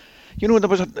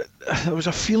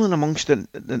feeling amongst the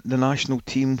national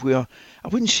team where I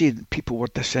wouldn't say that people were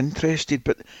disinterested,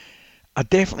 but I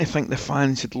definitely think the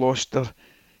fans had lost their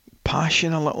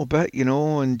passion a little bit,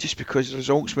 and just because the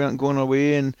results weren't going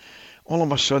away, and all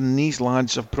of a sudden these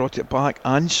lads have brought it back,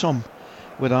 and some,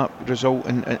 with that result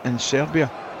in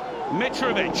Serbia.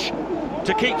 Mitrovic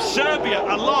to keep Serbia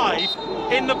alive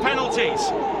in the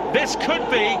penalties. This could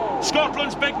be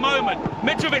Scotland's big moment.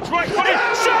 Mitrovic, right footed,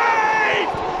 saved!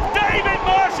 David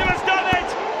Marshall has done it,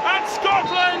 and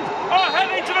Scotland are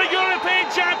heading to the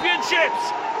European Championships.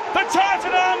 The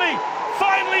Tartan Army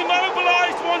finally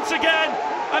mobilised once again,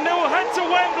 and they will head to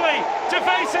Wembley to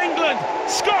face England.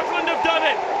 Scotland have done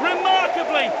it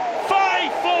remarkably.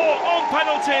 5-4 on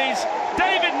penalties.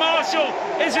 David Marshall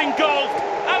is engulfed.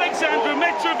 Alexandru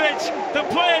Mitrovic, the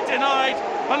player denied.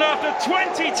 And after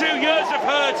 22 years of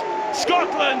hurt,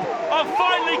 Scotland are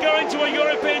finally going to a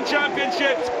European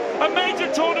Championships, a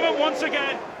major tournament once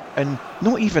again. And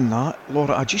not even that,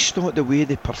 Laura, I just thought the way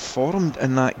they performed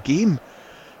in that game,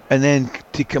 and then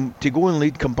to go and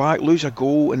lead, come back, lose a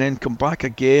goal, and then come back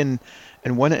again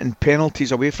and win it in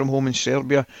penalties away from home in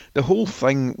Serbia. The whole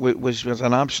thing was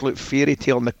an absolute fairy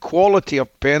tale, and the quality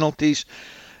of penalties,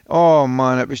 oh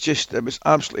man, it was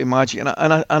absolutely magic.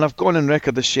 And I've gone on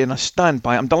record as saying I stand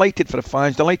by it. I'm delighted for the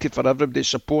fans, delighted for everybody,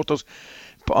 supporters,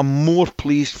 but I'm more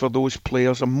pleased for those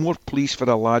players. I'm more pleased for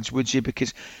the lads, would you?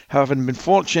 Because having been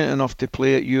fortunate enough to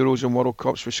play at Euros and World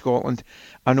Cups with Scotland,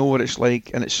 I know what it's like,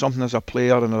 and it's something as a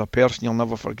player and as a person you'll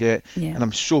never forget. Yeah. And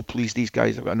I'm so pleased these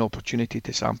guys have got an opportunity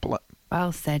to sample it.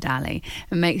 Well said, Ali.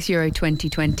 It makes Euro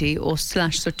 2020 or /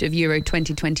 sort of Euro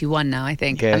 2021 now, I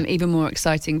think. Yeah. Even more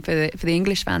exciting for the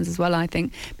English fans as well, I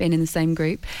think, being in the same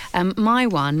group. My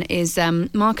one is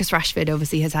Marcus Rashford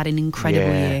obviously has had an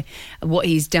incredible year. What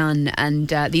he's done and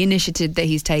the initiative that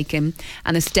he's taken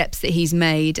and the steps that he's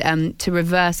made to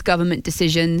reverse government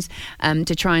decisions,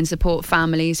 to try and support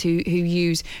families who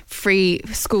use free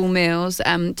school meals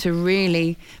to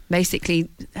really basically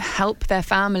help their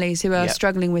families who are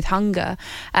struggling with hunger.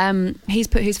 He's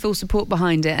put his full support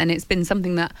behind it, and it's been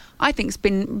something that I think's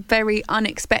been very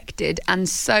unexpected and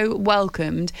so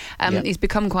welcomed. He's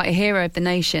become quite a hero of the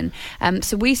nation.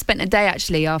 So we spent a day,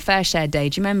 actually, our Fair Share Day.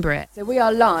 Do you remember it? So we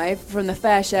are live from the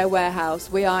Fair Share warehouse.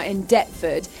 We are in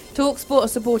Deptford. TalkSport are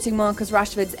supporting Marcus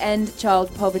Rashford's End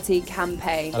Child Poverty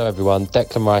campaign. Hello everyone,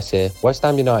 Declan Rice here. West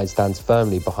Ham United stands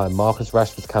firmly behind Marcus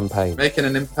Rashford's campaign. Making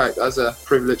an impact as a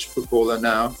privileged footballer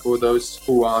now for those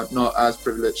who are not as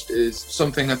privileged is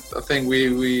something I think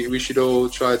we should all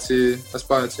try to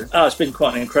aspire to. It's been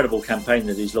quite an incredible campaign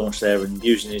that he's launched there, and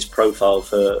using his profile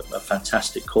for a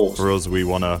fantastic cause. For us, we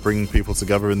want to bring people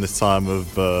together in this time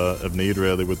of need,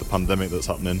 really, with the pandemic that's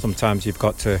happening. Sometimes you've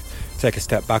got to take a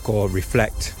step back or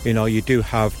reflect. You know, you do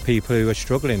have people who are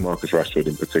struggling. Marcus Rashford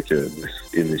in particular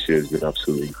in this year has been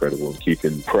absolutely incredible,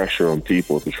 keeping pressure on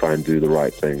people to try and do the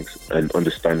right things and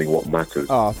understanding what matters.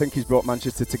 I think he's brought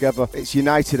Manchester together. It's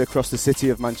united across the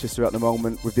city of Manchester at the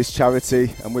moment with this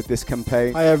charity and with this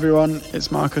campaign. Hi everyone,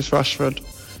 it's Marcus Rashford.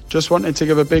 Just wanted to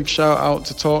give a big shout out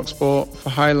to TalkSport for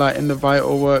highlighting the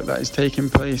vital work that is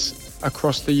taking place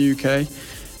across the UK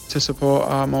to support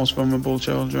our most vulnerable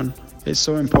children. It's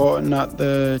so important that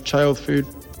the child food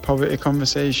poverty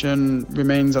conversation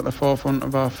remains at the forefront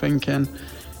of our thinking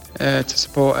to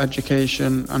support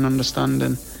education and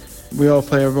understanding. We all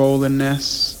play a role in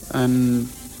this, and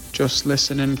just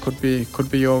listening could be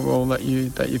your role that you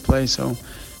play. So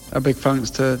a big thanks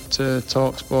to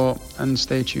TalkSport, and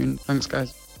stay tuned. Thanks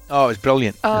guys. Oh, it was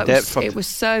brilliant. It was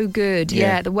so good.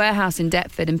 Yeah, the warehouse in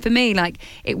Deptford. And for me,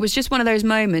 it was just one of those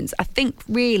moments, I think,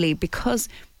 really, because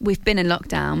we've been in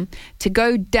lockdown, to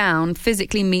go down,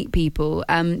 physically meet people,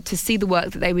 to see the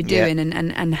work that they were doing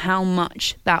and how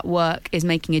much that work is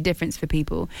making a difference for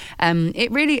people.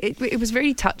 It was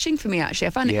really touching for me, actually. I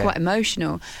found it quite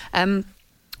emotional.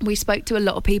 We spoke to a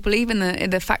lot of people, even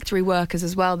the factory workers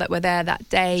as well that were there that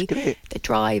day, the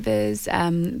drivers,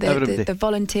 the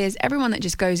volunteers, everyone that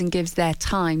just goes and gives their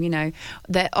time,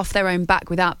 they're off their own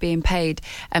back without being paid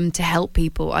to help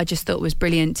people. I just thought it was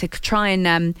brilliant to try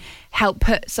and help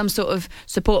put some sort of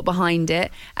support behind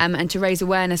it, and to raise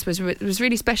awareness was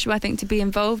really special, I think, to be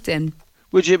involved in.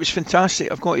 Would you? It was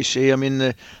fantastic, I've got to say. I mean,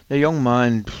 the young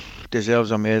man deserves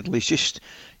a medal. He's just...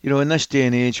 in this day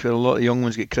and age where a lot of young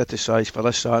ones get criticised for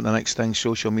this, that and the next thing,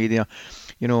 social media,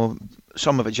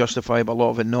 some of it justified, but a lot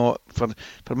of it not.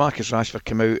 For Marcus Rashford to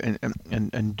come out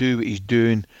and do what he's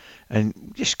doing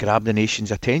and just grab the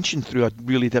nation's attention through a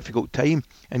really difficult time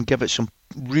and give it some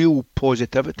real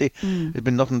positivity, it's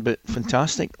been nothing but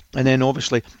fantastic. And then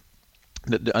obviously...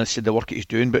 I said the work he's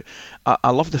doing, but I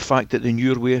love the fact that the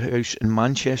new warehouse in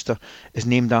Manchester is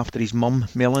named after his mum,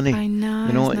 Melanie. I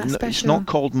know, it's not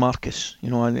called Marcus,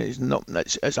 and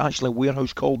it's actually a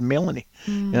warehouse called Melanie,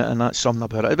 and that's something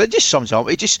about it. But it just sums up.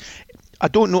 I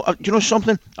don't know. You know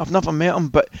something? I've never met him,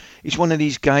 but he's one of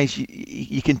these guys.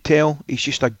 You can tell he's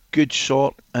just a good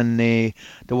sort, and the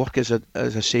work, as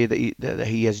I say, that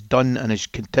he has done and is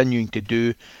continuing to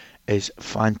do, is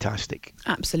fantastic.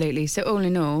 Absolutely. So all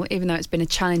in all, even though it's been a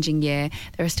challenging year,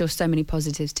 there are still so many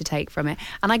positives to take from it.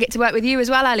 And I get to work with you as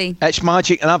well, Ali. It's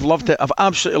magic, and I've loved it. I've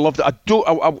absolutely loved it. I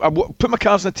put my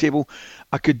cards on the table.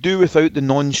 I could do without the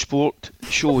non-sport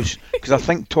shows because I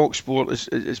think Talk Sport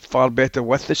is far better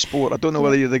with the sport. I don't know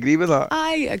whether you'd agree with that.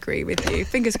 I agree with you.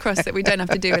 Fingers crossed that we don't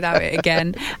have to do without it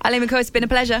again. Ali McCoy, it's been a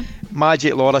pleasure.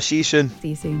 Magic, Laura. See you soon. See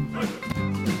you soon.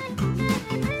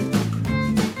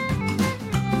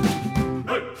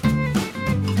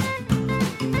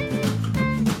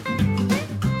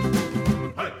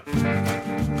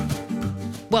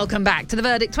 Welcome back to The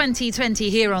Verdict 2020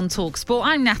 here on TalkSport.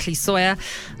 I'm Natalie Sawyer.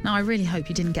 Now, I really hope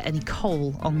you didn't get any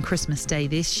coal on Christmas Day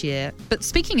this year. But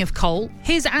speaking of coal,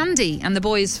 here's Andy and the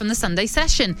boys from the Sunday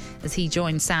session as he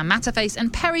joined Sam Matterface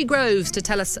and Perry Groves to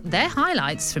tell us their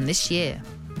highlights from this year.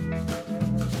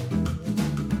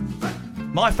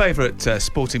 My favourite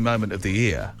sporting moment of the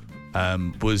year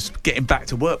was getting back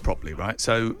to work properly, right?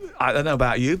 So I don't know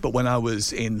about you, but when I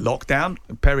was in lockdown,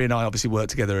 Perry and I obviously worked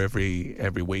together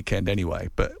every weekend anyway,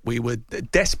 but we were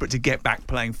desperate to get back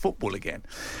playing football again.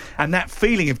 And that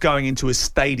feeling of going into a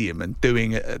stadium and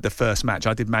doing the first match,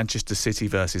 I did Manchester City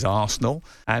versus Arsenal,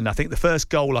 and I think the first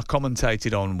goal I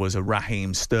commentated on was a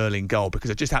Raheem Sterling goal because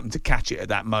I just happened to catch it at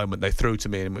that moment. They threw to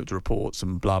me and it was reports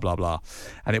and blah, blah, blah.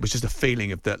 And it was just a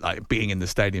feeling of that, like being in the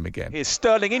stadium again. Here's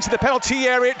Sterling into the penalty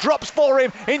area. It drops for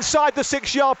him inside the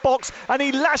 6-yard box and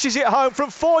he lashes it home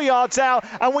from 4 yards out,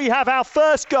 and we have our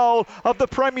first goal of the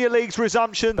Premier League's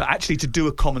resumption. But actually to do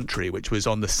a commentary, which was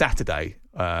on the Saturday,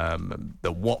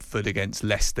 the Watford against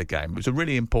Leicester game, it was a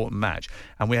really important match,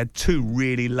 and we had two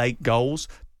really late goals.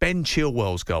 Ben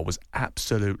Chilwell's goal was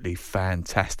absolutely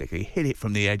fantastic. He hit it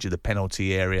from the edge of the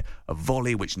penalty area, a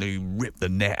volley which ripped the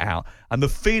net out. And the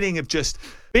feeling of just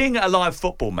being at a live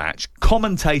football match,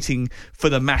 commentating for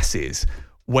the masses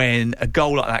when a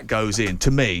goal like that goes in,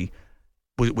 to me,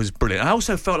 was brilliant. I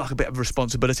also felt like a bit of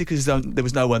responsibility because there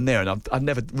was no one there, and I've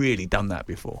never really done that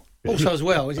before. Also, as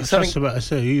well, is it something? I was about to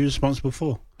say, who are you responsible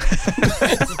for?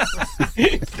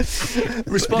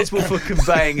 Responsible for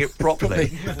conveying it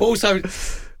properly. But also,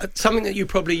 something that you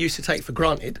probably used to take for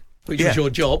granted, which was your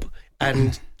job,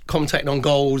 and commentating on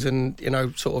goals and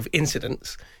sort of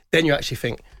incidents. Then you actually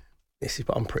think,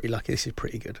 I'm pretty lucky. This is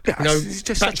pretty good. Yeah, it's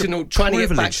just back to trying to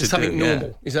get back to something normal.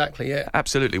 Yeah. Exactly. Yeah.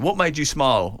 Absolutely. What made you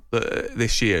smile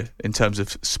this year in terms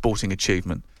of sporting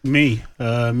achievement? Me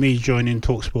joining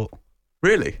TalkSport.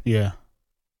 Really? Yeah.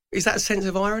 Is that a sense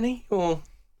of irony, or?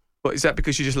 What, is that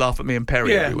because you just laugh at me and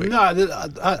Perry every week? No,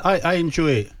 I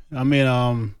enjoy it. I mean,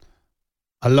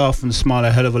 I laugh and smile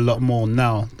a hell of a lot more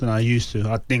now than I used to.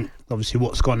 I think obviously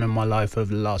what's gone in my life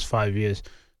over the last 5 years,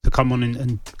 to come on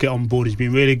and get on board has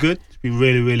been really good. It's been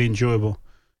really, really enjoyable.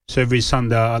 So every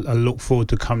Sunday I look forward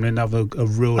to coming and have a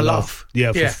real laugh.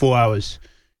 Yeah, for 4 hours.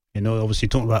 Obviously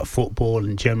talking about football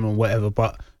in general, whatever,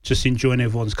 but just enjoying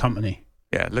everyone's company.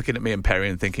 Yeah, looking at me and Perry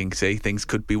and thinking, see, things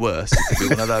could be worse. It could be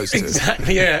one of those two.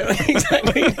 Exactly, yeah.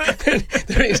 Exactly.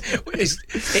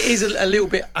 It is a little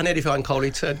bit unedifying,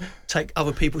 Coley, to take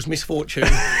other people's misfortune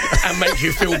and make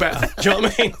you feel better. Do you know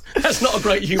what I mean? That's not a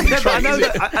great human trait, I know is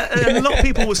it? And a lot of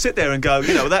people will sit there and go,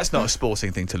 that's not a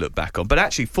sporting thing to look back on. But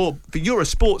actually, for you're a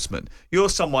sportsman. You're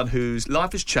someone whose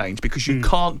life has changed because you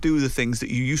can't do the things that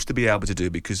you used to be able to do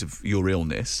because of your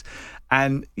illness.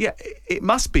 And, yeah, it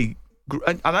must be...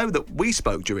 I know that we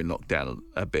spoke during lockdown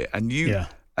a bit, and you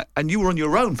were on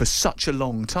your own for such a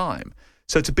long time.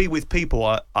 So to be with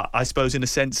people, I suppose, in a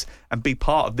sense, and be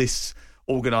part of this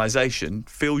organisation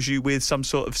fills you with some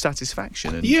sort of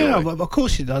satisfaction. And joy. Of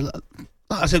course it does.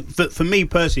 Like I said, for me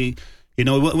personally,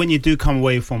 when you do come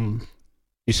away from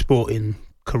your sporting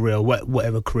career,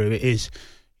 whatever career it is,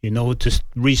 to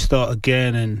restart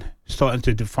again and starting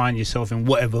to define yourself in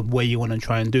whatever way you want to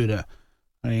try and do that.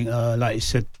 I mean, like you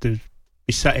said,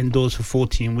 be sat indoors for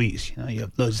 14 weeks. You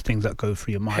have loads of things that go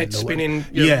through your mind. Head spinning,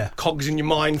 cogs in your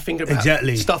mind, thinking about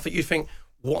stuff that you think,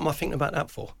 what am I thinking about that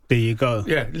for? There you go.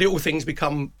 Yeah, little things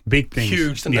become big things,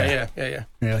 huge, don't they?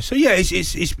 Yeah. So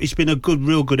it's been a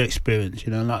real good experience.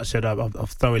 Like I said, I've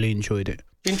thoroughly enjoyed it.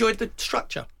 You enjoyed the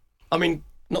structure? I mean,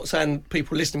 not saying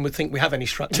people listening would think we have any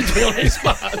structure, to be honest,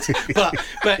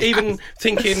 but even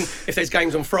thinking if there's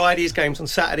games on Fridays, games on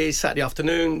Saturdays, Saturday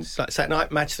afternoons, like Saturday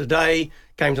night, match of the day,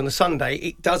 games on the Sunday,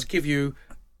 it does give you,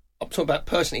 I'm talking about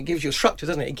personally, it gives you a structure,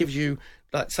 doesn't it? It gives you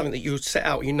like something that you set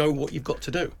out, you know what you've got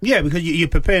to do. Yeah, because you're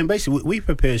preparing, basically, we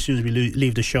prepare as soon as we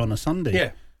leave the show on a Sunday.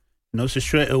 Yeah. So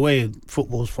straight away,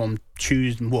 football's from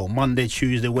Monday,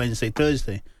 Tuesday, Wednesday,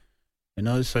 Thursday.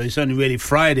 So it's only really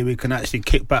Friday we can actually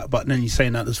kick back, but then you're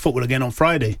saying that there's football again on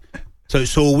Friday. So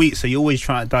it's all week, so you always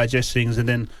try to digest things, and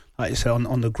then, like you say,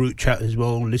 on the group chat as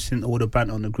well, listening to all the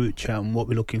banter on the group chat and what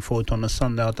we're looking forward to on the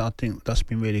Sunday. I think that's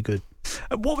been really good.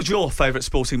 What was your favourite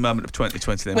sporting moment of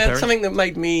 2020 then, Well, Perry? something that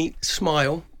made me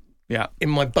smile in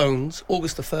my bones,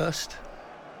 August the 1st,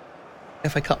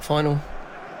 FA Cup final.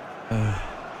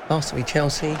 Arsenal v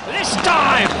Chelsea. This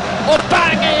time,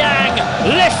 Aubameyang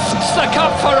lifts the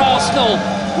cup for Arsenal.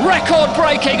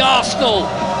 Record-breaking Arsenal.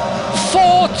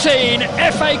 14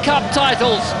 FA Cup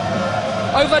titles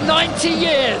over 90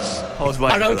 years.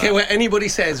 I don't care what anybody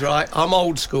says, right? I'm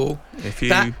old school. If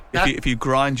you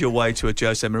grind your way to a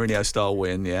Jose Mourinho style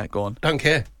win, yeah, go on. Don't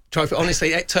care. Trophy.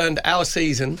 Honestly, it turned our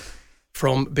season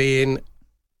from being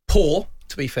poor,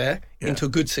 to be fair, into a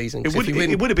good season. It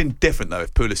would have been different though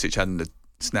if Pulisic hadn't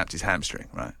snapped his hamstring,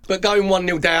 right? But going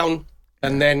 1-0 down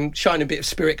and then showing a bit of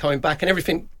spirit coming back, and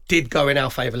everything did go in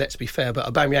our favour, let's be fair.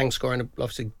 But Aubameyang scoring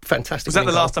obviously fantastic. Was that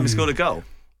the last time he scored a goal?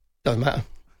 Doesn't matter.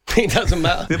 It doesn't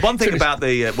matter. The one thing about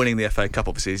the winning the FA Cup,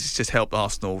 obviously, is it's just helped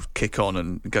Arsenal kick on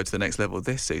and go to the next level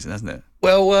this season, hasn't it?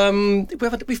 Well,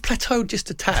 we've plateaued just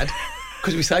a tad,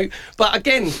 because we say. But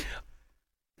again,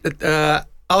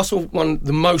 Arsenal won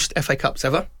the most FA Cups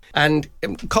ever, and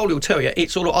Coley will tell you,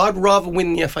 it's I'd rather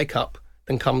win the FA Cup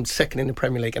than come second in the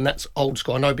Premier League, and that's old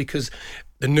school. I know, because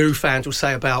the new fans will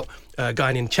say about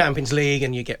going in Champions League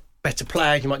and you get better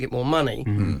players, you might get more money.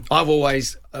 I've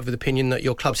always of the opinion that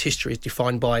your club's history is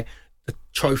defined by the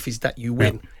trophies that you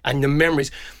win and the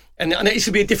memories. And it used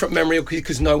to be a different memory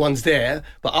because no one's there,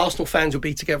 but Arsenal fans will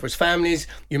be together as families.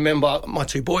 You remember, my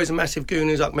two boys are massive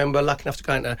Gooners. I remember lucky enough to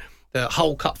go into the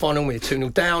Hull Cup final when you're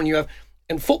 2-0 down.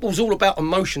 And football's all about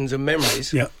emotions and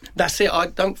memories. Yeah. That's it. I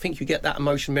don't think you get that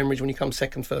emotion memories when you come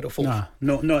second, third or fourth. No,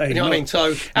 not you know what I mean?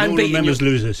 So, and beating members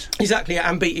losers. Exactly,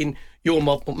 and beating your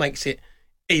mob makes it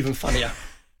even funnier.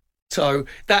 So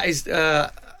that is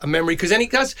a memory, because then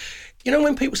it does,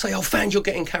 when people say, oh, fans, you're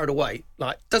getting carried away,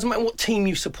 like, doesn't matter what team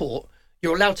you support,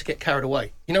 you're allowed to get carried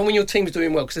away. When your team's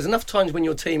doing well, because there's enough times when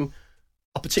your team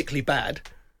are particularly bad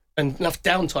and enough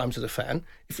downtimes as a fan,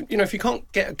 if you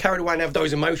can't get carried away and have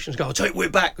those emotions, go, we're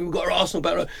back, we've got our Arsenal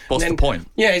back. What's the point?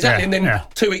 Yeah, exactly. And then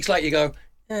 2 weeks later you go,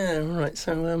 yeah, right,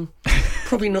 so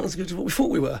probably not as good as what we thought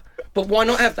we were. But why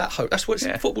not have that hope? That's what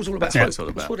football's all about. That's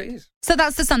what it is. So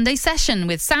that's the Sunday session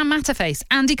with Sam Matterface,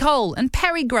 Andy Cole and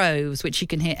Perry Groves, which you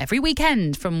can hear every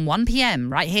weekend from 1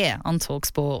 p.m. right here on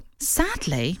TalkSport.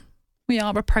 Sadly, we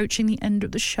are approaching the end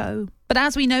of the show. But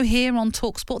as we know here on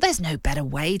TalkSport, there's no better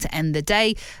way to end the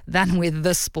day than with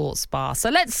the Sports Bar. So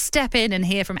let's step in and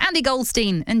hear from Andy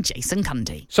Goldstein and Jason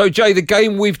Cundy. So, Jay, the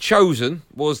game we've chosen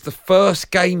was the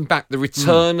first game back, the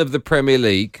return of the Premier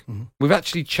League. We've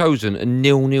actually chosen a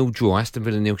 0-0 draw. Aston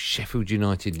Villa 0, Sheffield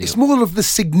United 0. It's more of the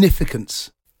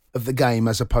significance of the game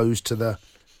as opposed to the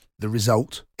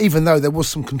result, even though there was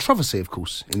some controversy, of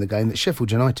course, in the game that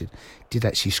Sheffield United did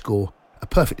actually score a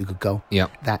perfectly good goal. Yeah.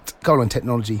 That goal line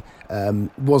technology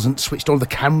wasn't switched on. The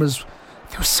cameras,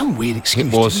 there was some weird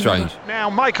excuse. It was strange. Now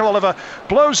Michael Oliver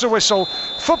blows the whistle.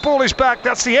 Football is back.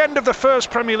 That's the end of the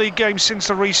first Premier League game since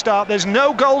the restart. There's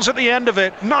no goals at the end of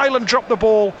it. Nyland dropped the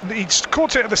ball. He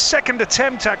caught it at the second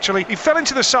attempt, actually. He fell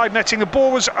into the side netting. The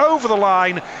ball was over the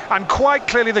line, and quite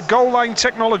clearly the goal line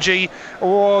technology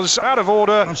was out of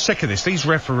order. I'm sick of this. These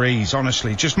referees,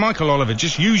 honestly. Just Michael Oliver,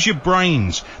 just use your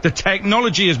brains. The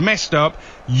technology is messed up.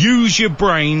 Use your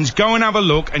brains. Go and have a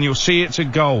look, and you'll see it's a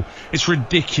goal. It's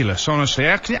ridiculous, honestly.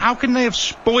 How can they have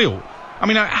spoiled? I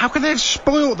mean, how can they have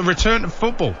spoiled the return to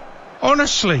football?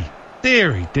 Honestly,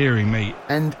 dearie me.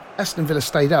 And Aston Villa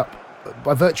stayed up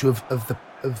by virtue of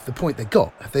the point they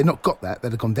got. If they'd not got that,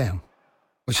 they'd have gone down.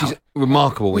 Which is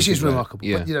remarkable. Which is remarkable.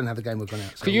 Yeah. But you don't have the game gone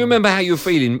out. So Can you remember how you were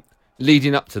feeling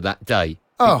leading up to that day?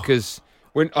 Oh. Because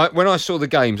when I saw the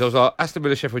games, I was like, Aston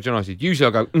Villa, Sheffield United. Usually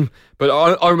I go, but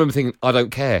I remember thinking, I don't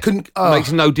care. It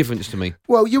makes no difference to me.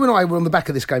 Well, you and I were on the back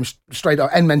of this game straight up,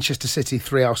 and Manchester City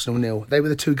 3, Arsenal 0. They were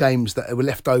the two games that were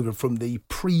left over from the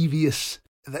previous.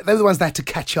 They were the ones that had to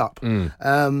catch up.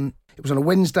 It was on a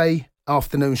Wednesday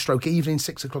afternoon, evening,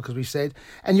 6 o'clock, as we said.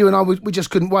 And you and I, we just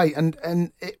couldn't wait.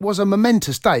 And it was a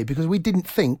momentous day because we didn't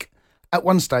think at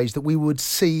one stage that we would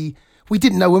see. We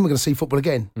didn't know when we were going to see football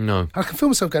again. No. I can feel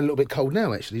myself getting a little bit cold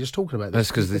now, actually, just talking about this. That's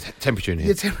because the temperature in here.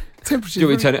 Yeah, temperature. Do you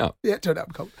want me to turn it up? Yeah, turn it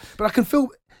up cold. But I can feel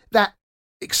that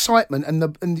excitement and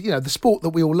the sport that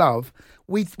we all love.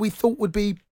 We thought would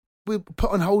be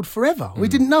put on hold forever. We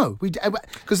didn't know.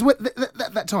 Because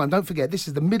at that time, don't forget, this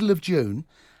is the middle of June,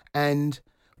 and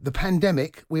the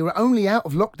pandemic. We were only out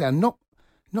of lockdown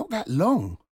not that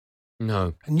long.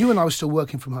 No. And you and I were still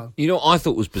working from home. You know what I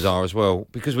thought was bizarre as well?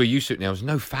 Because we're used to it now, there's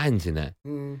no fans in there.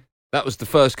 That was the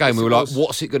first game. Yes, We were it like, was.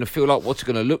 what's it going to feel like? What's it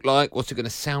going to look like? What's it going to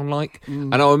sound like?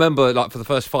 And I remember, like, for the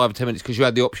first 5 or 10 minutes, because you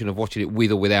had the option of watching it with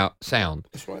or without sound.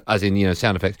 That's right. As in,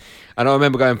 sound effects. And I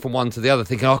remember going from one to the other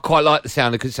thinking, I quite like the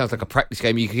sound because it sounds like a practice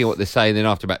game. You can hear what they're saying. Then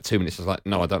after about 2 minutes, I was like,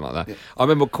 no, I don't like that. Yeah. I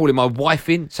remember calling my wife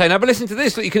in, saying, have a listen to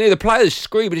this. Look, you can hear the players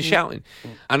screaming and shouting.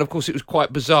 And, of course, it was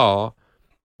quite bizarre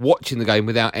watching the game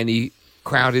without any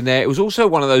crowd in there. It was also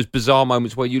one of those bizarre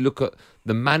moments where you look at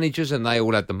the managers and they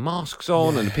all had the masks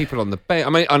on and the people on the bench. I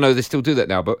mean, I know they still do that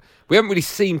now, but we haven't really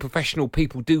seen professional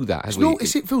people do that, have we?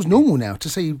 It feels normal now to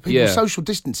see people social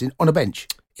distancing on a bench.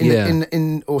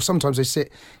 Or sometimes they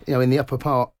sit, in the upper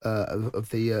part of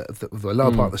the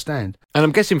lower part of the stand. And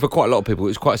I'm guessing for quite a lot of people, it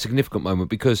was quite a significant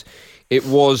moment because it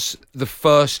was the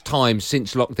first time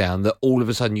since lockdown that all of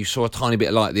a sudden you saw a tiny bit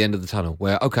of light at the end of the tunnel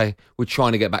where, okay, we're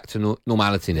trying to get back to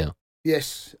normality now.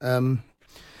 Yes.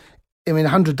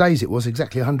 100 days it was,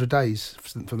 exactly 100 days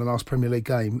from the last Premier League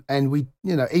game. And we,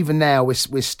 even now we're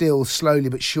still slowly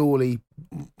but surely,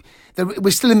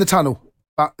 we're still in the tunnel.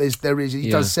 But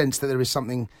he does sense that there is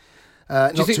something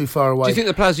not too far away. Do you think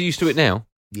the players are used to it now?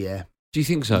 Yeah. Do you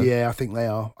think so? Yeah, I think they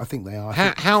are.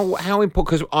 How important?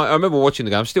 Because I remember watching the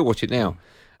game. I'm still watching it now.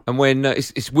 And when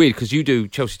it's weird because you do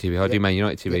Chelsea TV, I do Man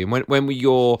United TV, and when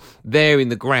you're there in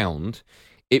the ground,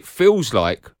 it feels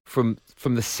like from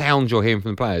the sound you're hearing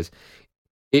from the players,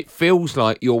 it feels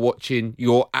like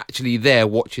you're actually there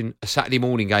watching a Saturday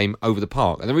morning game over the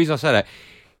park. And the reason I say that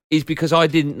is because I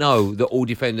didn't know that all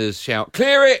defenders shout,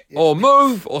 clear it, or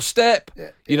move, or step.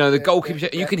 The goalkeeper,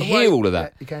 you can hear all of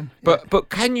that. You can. But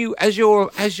can you, as you're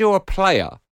a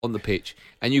player on the pitch,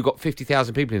 and you've got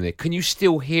 50,000 people in there, can you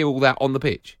still hear all that on the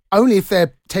pitch? Only if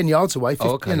they're 10 yards away,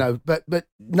 okay. But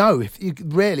no, you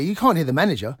can't hear the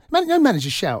manager. No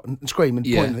managers shout and scream and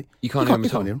point. You can't hear them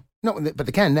at all. Not, but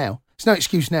they can now. It's no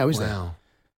excuse now, is there? Wow.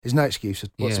 There's no excuse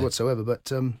whatsoever. But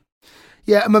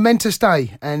a momentous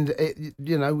day, and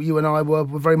you and I were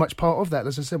very much part of that.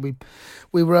 As I said,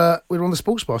 we were on the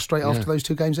sports bar straight after those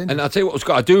two games ended. And I'll tell you what,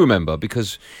 Scott, I do remember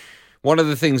because one of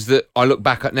the things that I look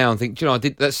back at now and think,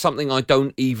 that's something I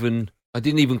didn't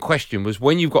even question was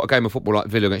when you've got a game of football like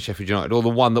Villa against Sheffield United, or the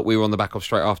one that we were on the back of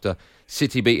straight after,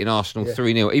 City beating Arsenal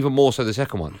 3-0, even more so the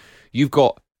second one. You've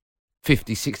got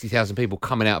 50, 60,000 people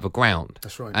coming out of a ground.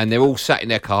 That's right. And they're all sat in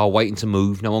their car waiting to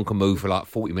move. No one can move for like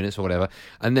 40 minutes or whatever.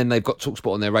 And then they've got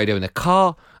TalkSport on their radio in their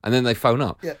car, and then they phone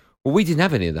up. Yeah. Well, we didn't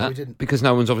have any of that. No, we didn't. Because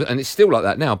no one's obviously, and it's still like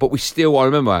that now, but I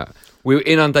remember we were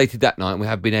inundated that night, and we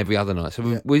have been every other night.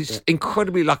 So we're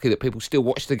incredibly lucky that people still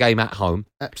watch the game at home.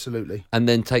 Absolutely. And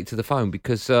then take to the phone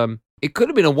because it could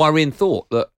have been a worrying thought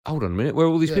that, hold on a minute, where are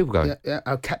all these people going? Yeah,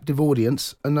 our captive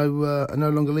audience are no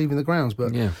longer leaving the grounds.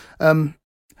 But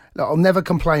look, I'll never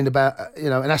complain about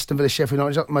an Aston Villa Sheffield United.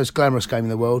 It's not the most glamorous game in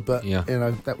the world, but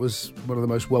that was one of the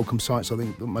most welcome sights I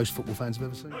think that most football fans have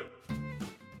ever seen.